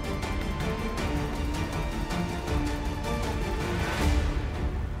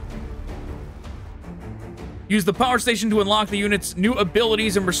 Use the power station to unlock the unit's new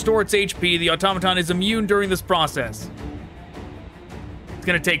abilities and restore its HP. The automaton is immune during this process. It's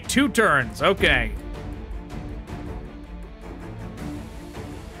gonna take 2 turns. Okay.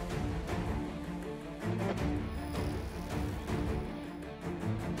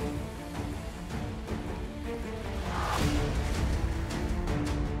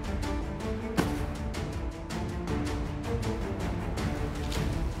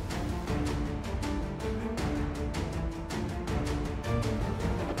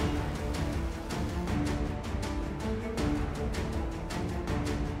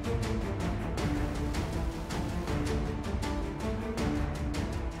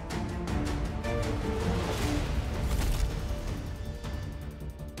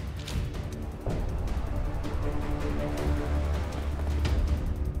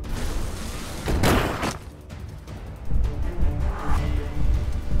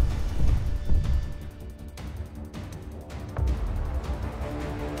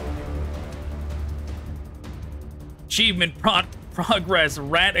 Achievement progress,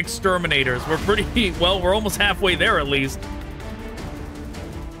 rat exterminators. We're pretty, well, we're almost halfway there at least.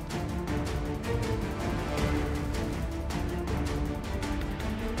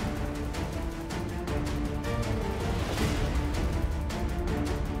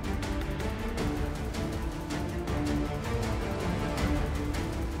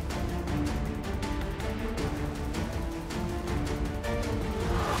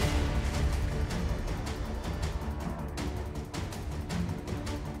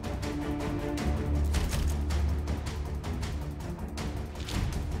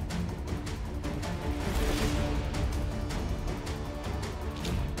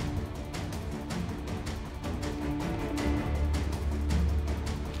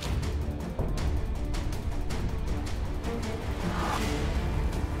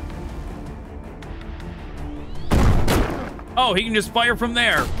 Oh, he can just fire from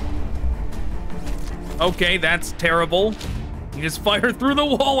there. Okay, that's terrible. He just fired through the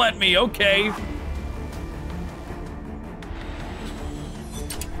wall at me. Okay.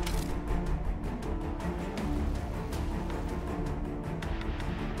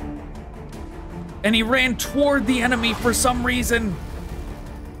 And he ran toward the enemy for some reason.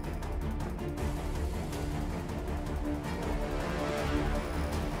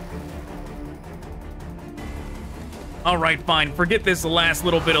 All right, fine. Forget this last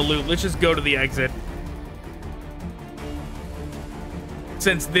little bit of loot. Let's just go to the exit.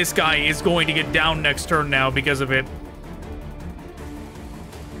 Since this guy is going to get down next turn now because of it.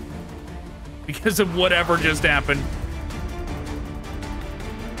 Because of whatever just happened.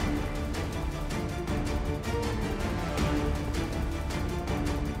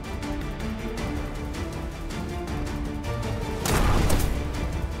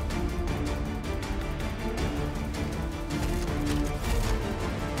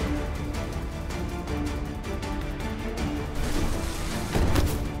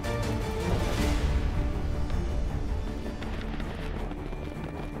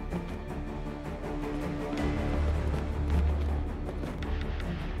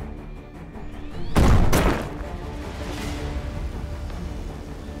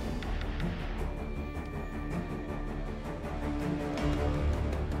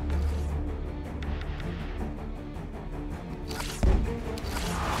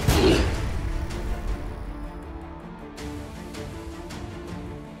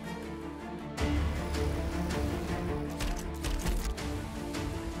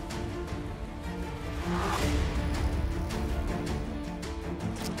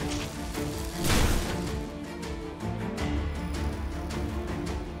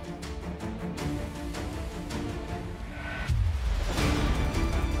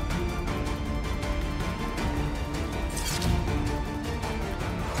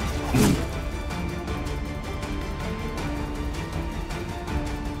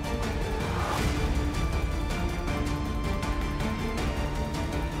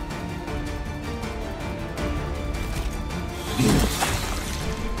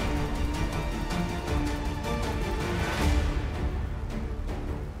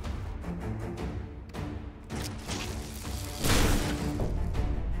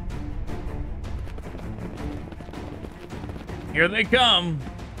 Here they come.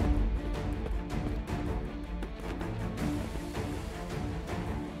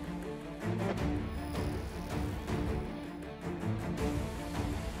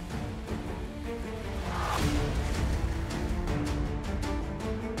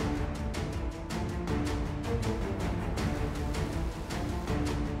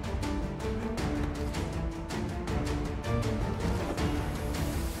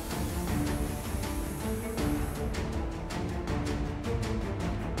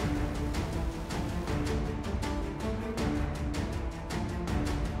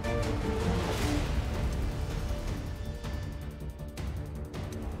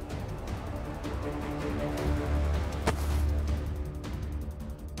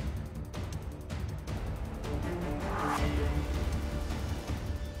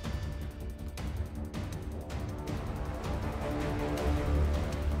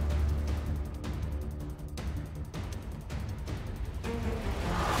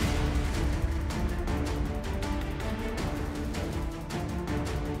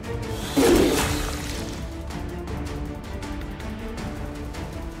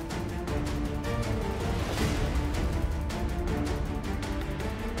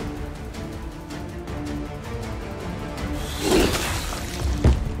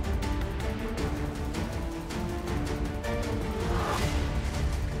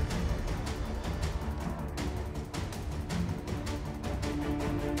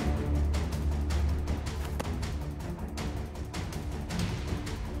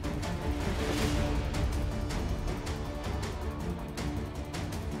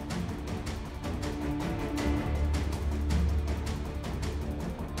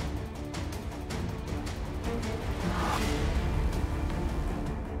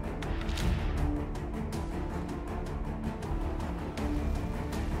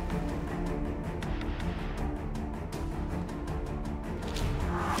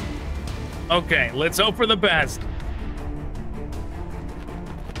 Okay, let's hope for the best.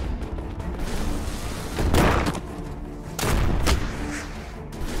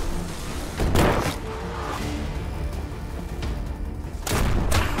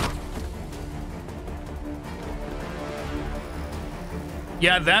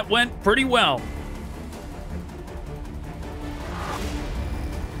 Yeah, that went pretty well.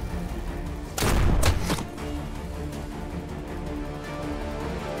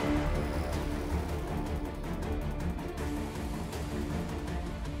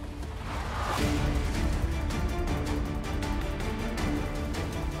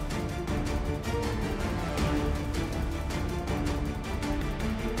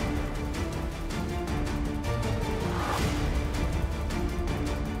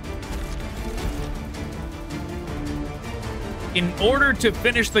 In order to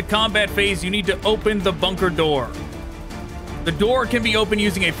finish the combat phase, you need to open the bunker door. The door can be opened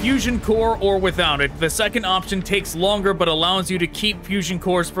using a fusion core or without it. The second option takes longer but allows you to keep fusion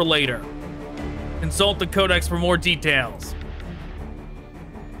cores for later. Consult the codex for more details.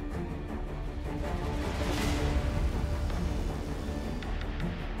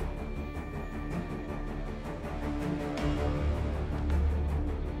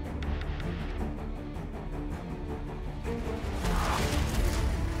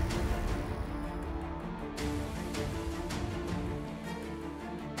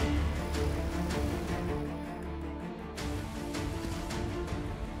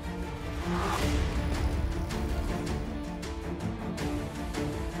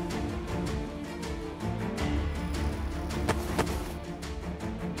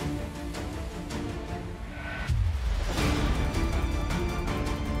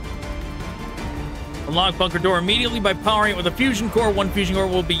 Unlock bunker door immediately by powering it with a fusion core. One fusion core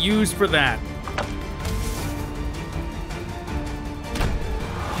will be used for that.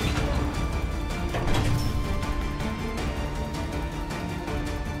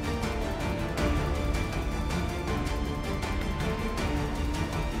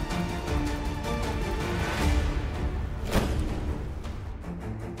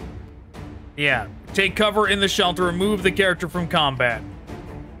 Yeah. Take cover in the shelter. Remove the character from combat.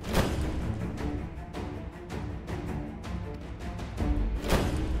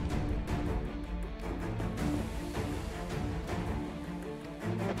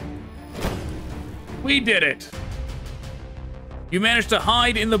 We did it. You managed to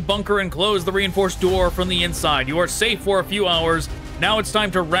hide in the bunker and close the reinforced door from the inside. You are safe for a few hours. Now it's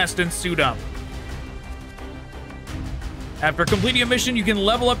time to rest and suit up. After completing a mission, you can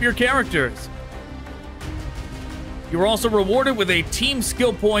level up your characters. You are also rewarded with a team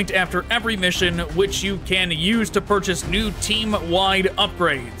skill point after every mission, which you can use to purchase new team-wide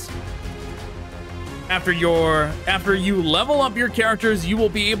upgrades. After you level up your characters, you will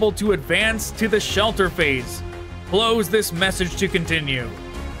be able to advance to the shelter phase. Close this message to continue.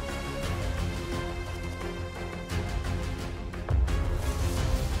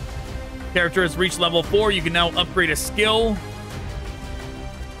 Character has reached level 4. You can now upgrade a skill.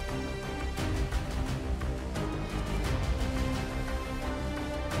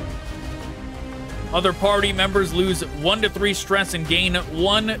 Other party members lose 1 to 3 stress and gain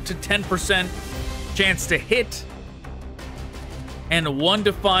 1 to 10% chance to hit, and 1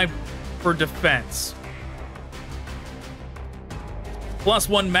 to 5 for defense.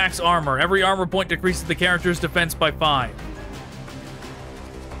 +1 max armor. Every armor point decreases the character's defense by 5.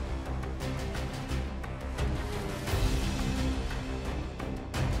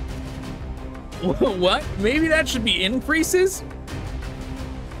 What? Maybe that should be increases?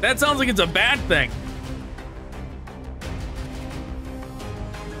 That sounds like it's a bad thing.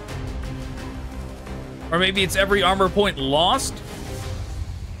 Or maybe it's every armor point lost?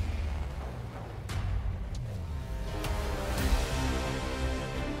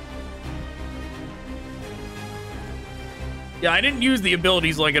 Yeah, I didn't use the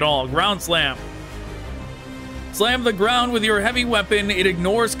abilities like at all. Ground slam. Slam the ground with your heavy weapon. It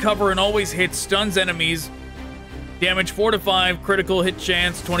ignores cover and always hits, stuns enemies. Damage 4 to 5, critical hit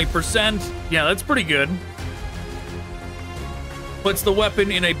chance 20%. Yeah, that's pretty good. Puts the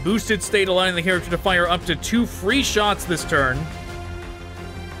weapon in a boosted state, allowing the character to fire up to 2 free shots this turn.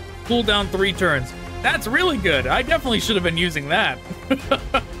 Cooldown 3 turns. That's really good. I definitely should have been using that.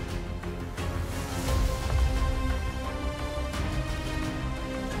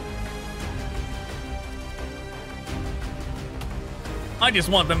 I just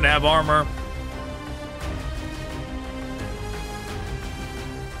want them to have armor.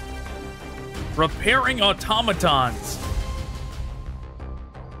 Repairing automatons.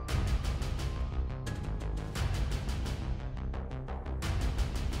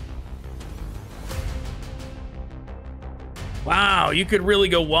 Wow, you could really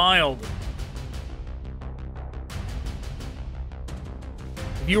go wild.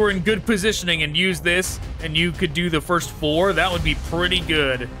 If you were in good positioning and used this, and you could do the first 4, that would be pretty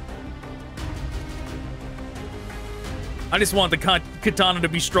good. I just want the katana to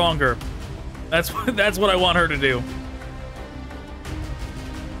be stronger. That's what I want her to do.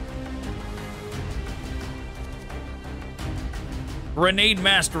 Grenade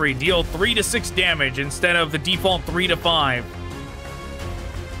Mastery. Deal 3 to 6 damage instead of the default 3 to 5.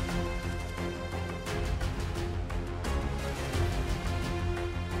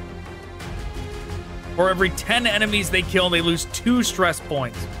 For every 10 enemies they kill, they lose 2 stress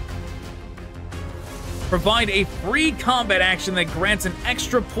points. Provide a free combat action that grants an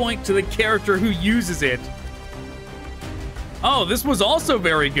extra point to the character who uses it. Oh, this was also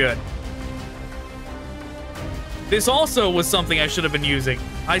very good. This also was something I should have been using.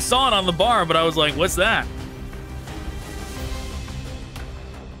 I saw it on the bar, but I was like, what's that?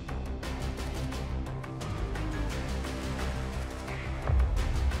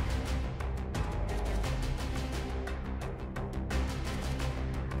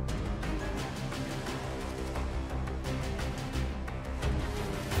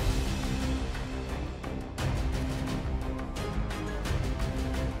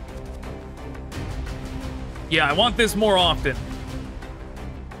 Yeah, I want this more often.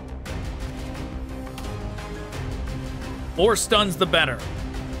 More stuns, the better.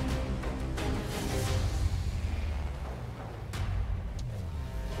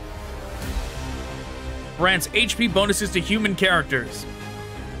 Grants HP bonuses to human characters.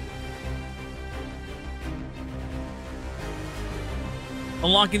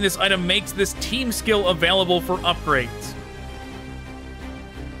 Unlocking this item makes this team skill available for upgrades.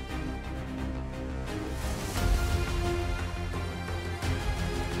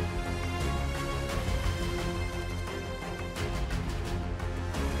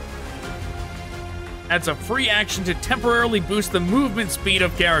 Adds a free action to temporarily boost the movement speed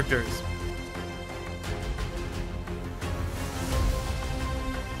of characters.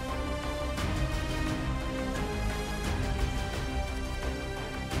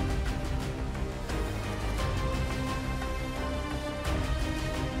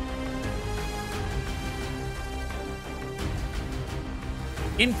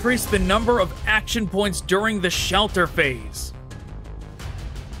 Increase the number of action points during the shelter phase.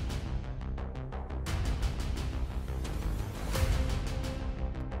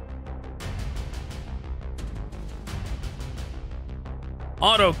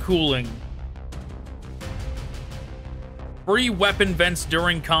 Auto-cooling. Free weapon vents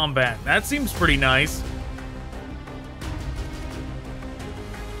during combat. That seems pretty nice.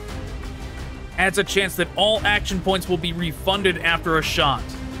 Adds a chance that all action points will be refunded after a shot.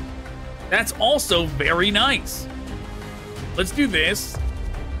 That's also very nice. Let's do this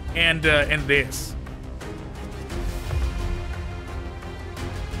and this.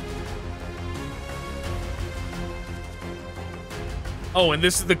 Oh, and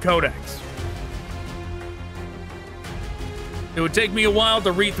this is the codex. It would take me a while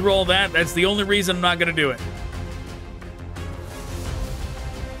to read through all that. That's the only reason I'm not going to do it.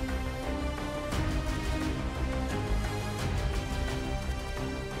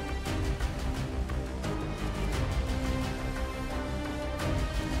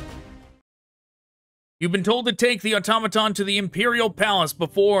 You've been told to take the automaton to the Imperial Palace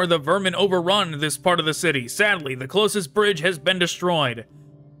before the vermin overrun this part of the city. Sadly, the closest bridge has been destroyed.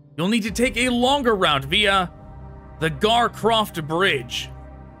 You'll need to take a longer route via the Garcroft Bridge.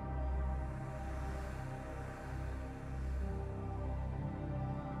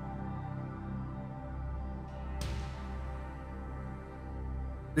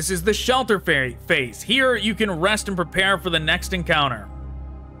 This is the shelter phase. Here, you can rest and prepare for the next encounter.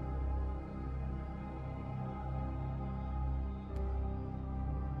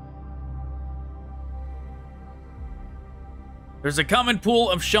 There's a common pool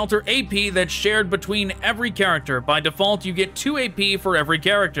of shelter AP that's shared between every character. By default, you get 2 AP for every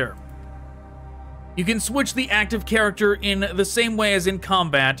character. You can switch the active character in the same way as in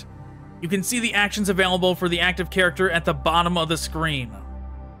combat. You can see the actions available for the active character at the bottom of the screen.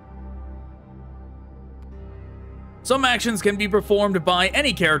 Some actions can be performed by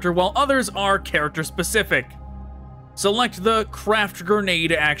any character, while others are character-specific. Select the Craft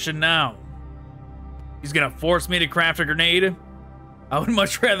Grenade action now. He's gonna force me to craft a grenade? I would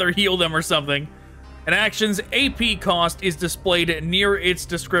much rather heal them or something. An action's AP cost is displayed near its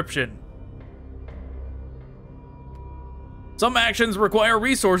description. Some actions require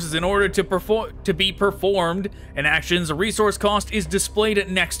resources in order to be performed. An action's resource cost is displayed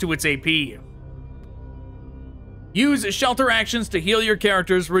next to its AP. Use shelter actions to heal your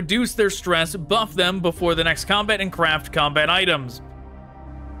characters, reduce their stress, buff them before the next combat, and craft combat items.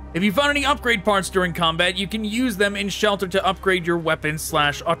 If you found any upgrade parts during combat, you can use them in shelter to upgrade your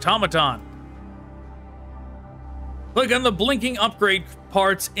weapon/automaton. Click on the blinking upgrade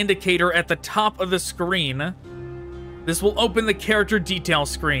parts indicator at the top of the screen. This will open the character detail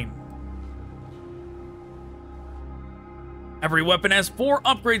screen. Every weapon has 4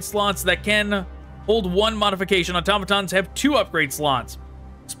 upgrade slots that can hold 1 modification. Automatons have 2 upgrade slots.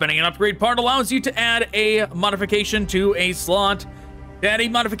 Spending an upgrade part allows you to add a modification to a slot. To add a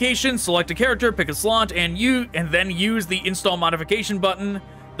modification, select a character, pick a slot, and then use the install modification button.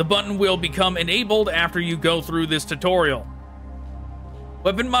 The button will become enabled after you go through this tutorial.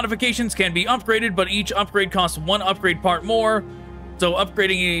 Weapon modifications can be upgraded, but each upgrade costs 1 upgrade part more. So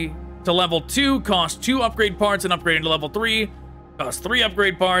upgrading to level 2 costs 2 upgrade parts, and upgrading to level 3 costs 3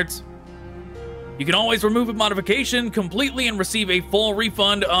 upgrade parts. You can always remove a modification completely and receive a full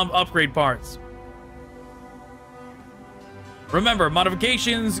refund of upgrade parts. Remember,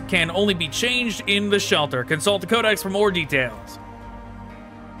 modifications can only be changed in the shelter. Consult the codex for more details.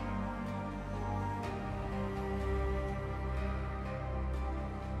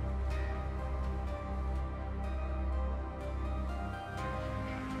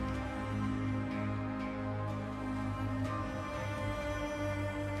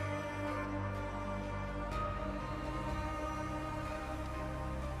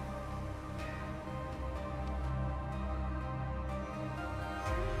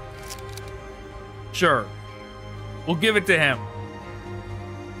 Sure. We'll give it to him.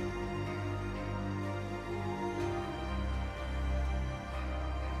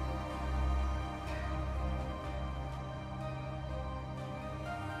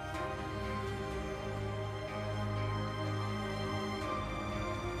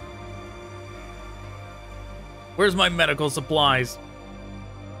 Where's my medical supplies?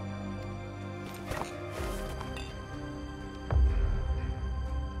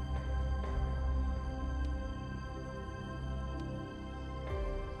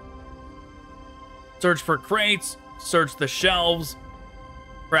 Search for crates, search the shelves,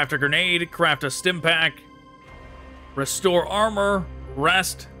 craft a grenade, craft a stim pack, restore armor,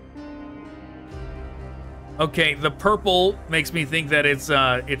 rest. Okay, the purple makes me think that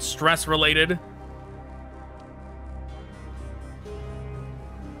it's stress related.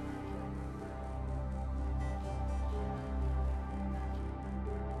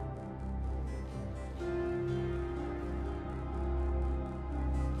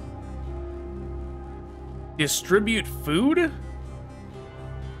 Distribute food?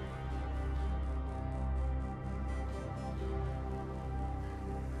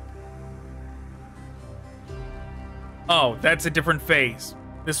 Oh, that's a different phase.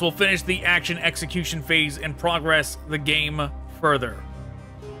 This will finish the action execution phase and progress the game further.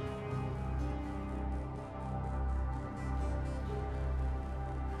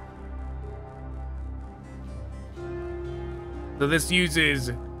 So this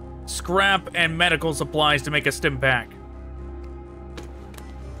uses scrap and medical supplies to make a stim pack.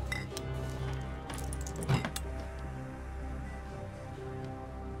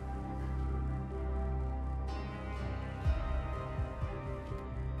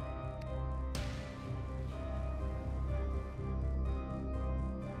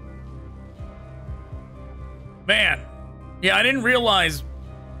 Man, yeah, I didn't realize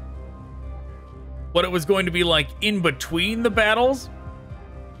what it was going to be like in between the battles.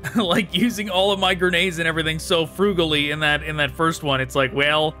 Like using all of my grenades and everything so frugally in that first one. It's like,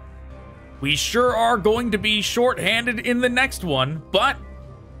 well, we sure are going to be short-handed in the next one, but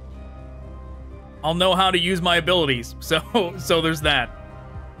I'll know how to use my abilities. So there's that.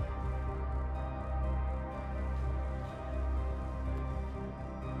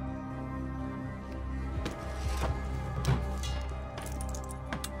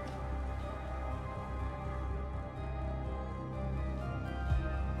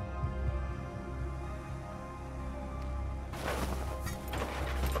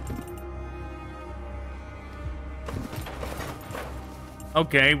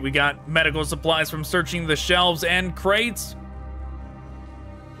 Okay, we got medical supplies from searching the shelves and crates.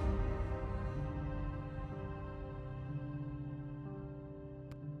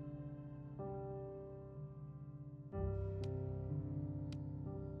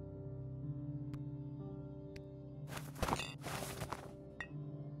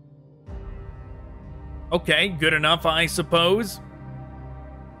 Okay, good enough, I suppose.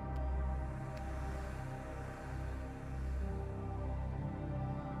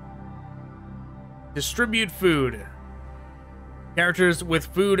 Distribute food. Characters with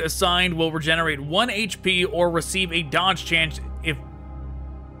food assigned will regenerate 1 HP or receive a dodge chance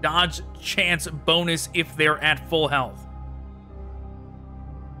bonus if they're at full health.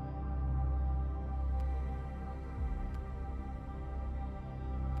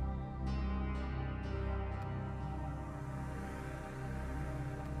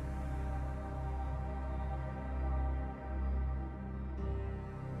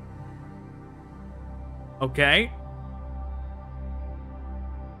 Okay.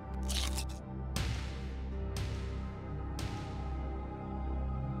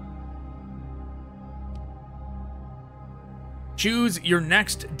 Choose your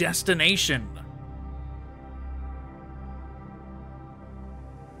next destination.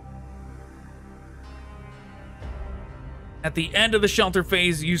 At the end of the shelter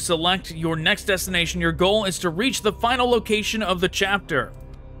phase, you select your next destination. Your goal is to reach the final location of the chapter.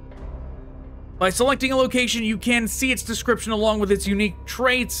 By selecting a location, you can see its description along with its unique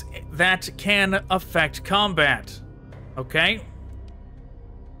traits that can affect combat. Okay?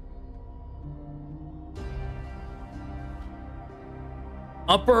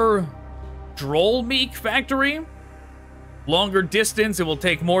 Upper Drollmeek Factory. Longer distance, it will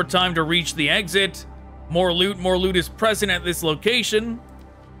take more time to reach the exit. More loot is present at this location.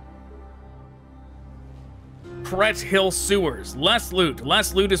 Pret Hill Sewers. Less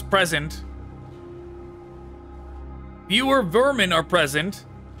loot is present. Fewer vermin are present.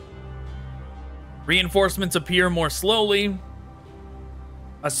 Reinforcements appear more slowly.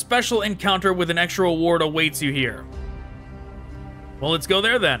 A special encounter with an extra reward awaits you here. Well, let's go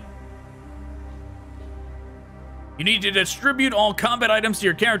there then. You need to distribute all combat items to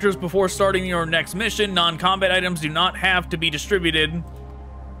your characters before starting your next mission. Non-combat items do not have to be distributed.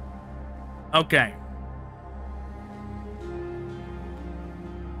 Okay.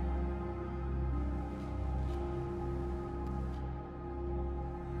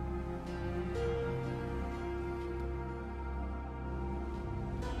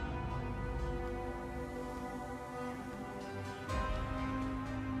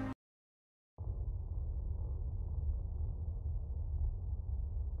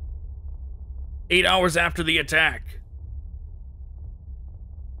 Eight hours after the attack.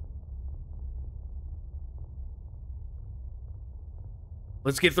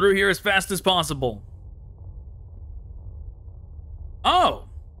 Let's get through here as fast as possible. Oh,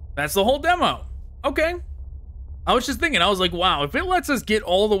 that's the whole demo. Okay. I was just thinking, I was like, wow, if it lets us get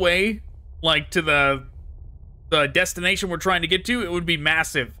all the way, like, to the destination we're trying to get to, it would be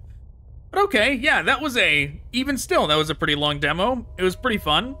massive. But okay, yeah, that was even still, that was a pretty long demo. It was pretty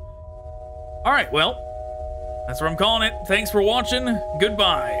fun. All right, well, that's what I'm calling it. Thanks for watching.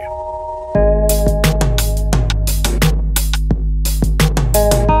 Goodbye.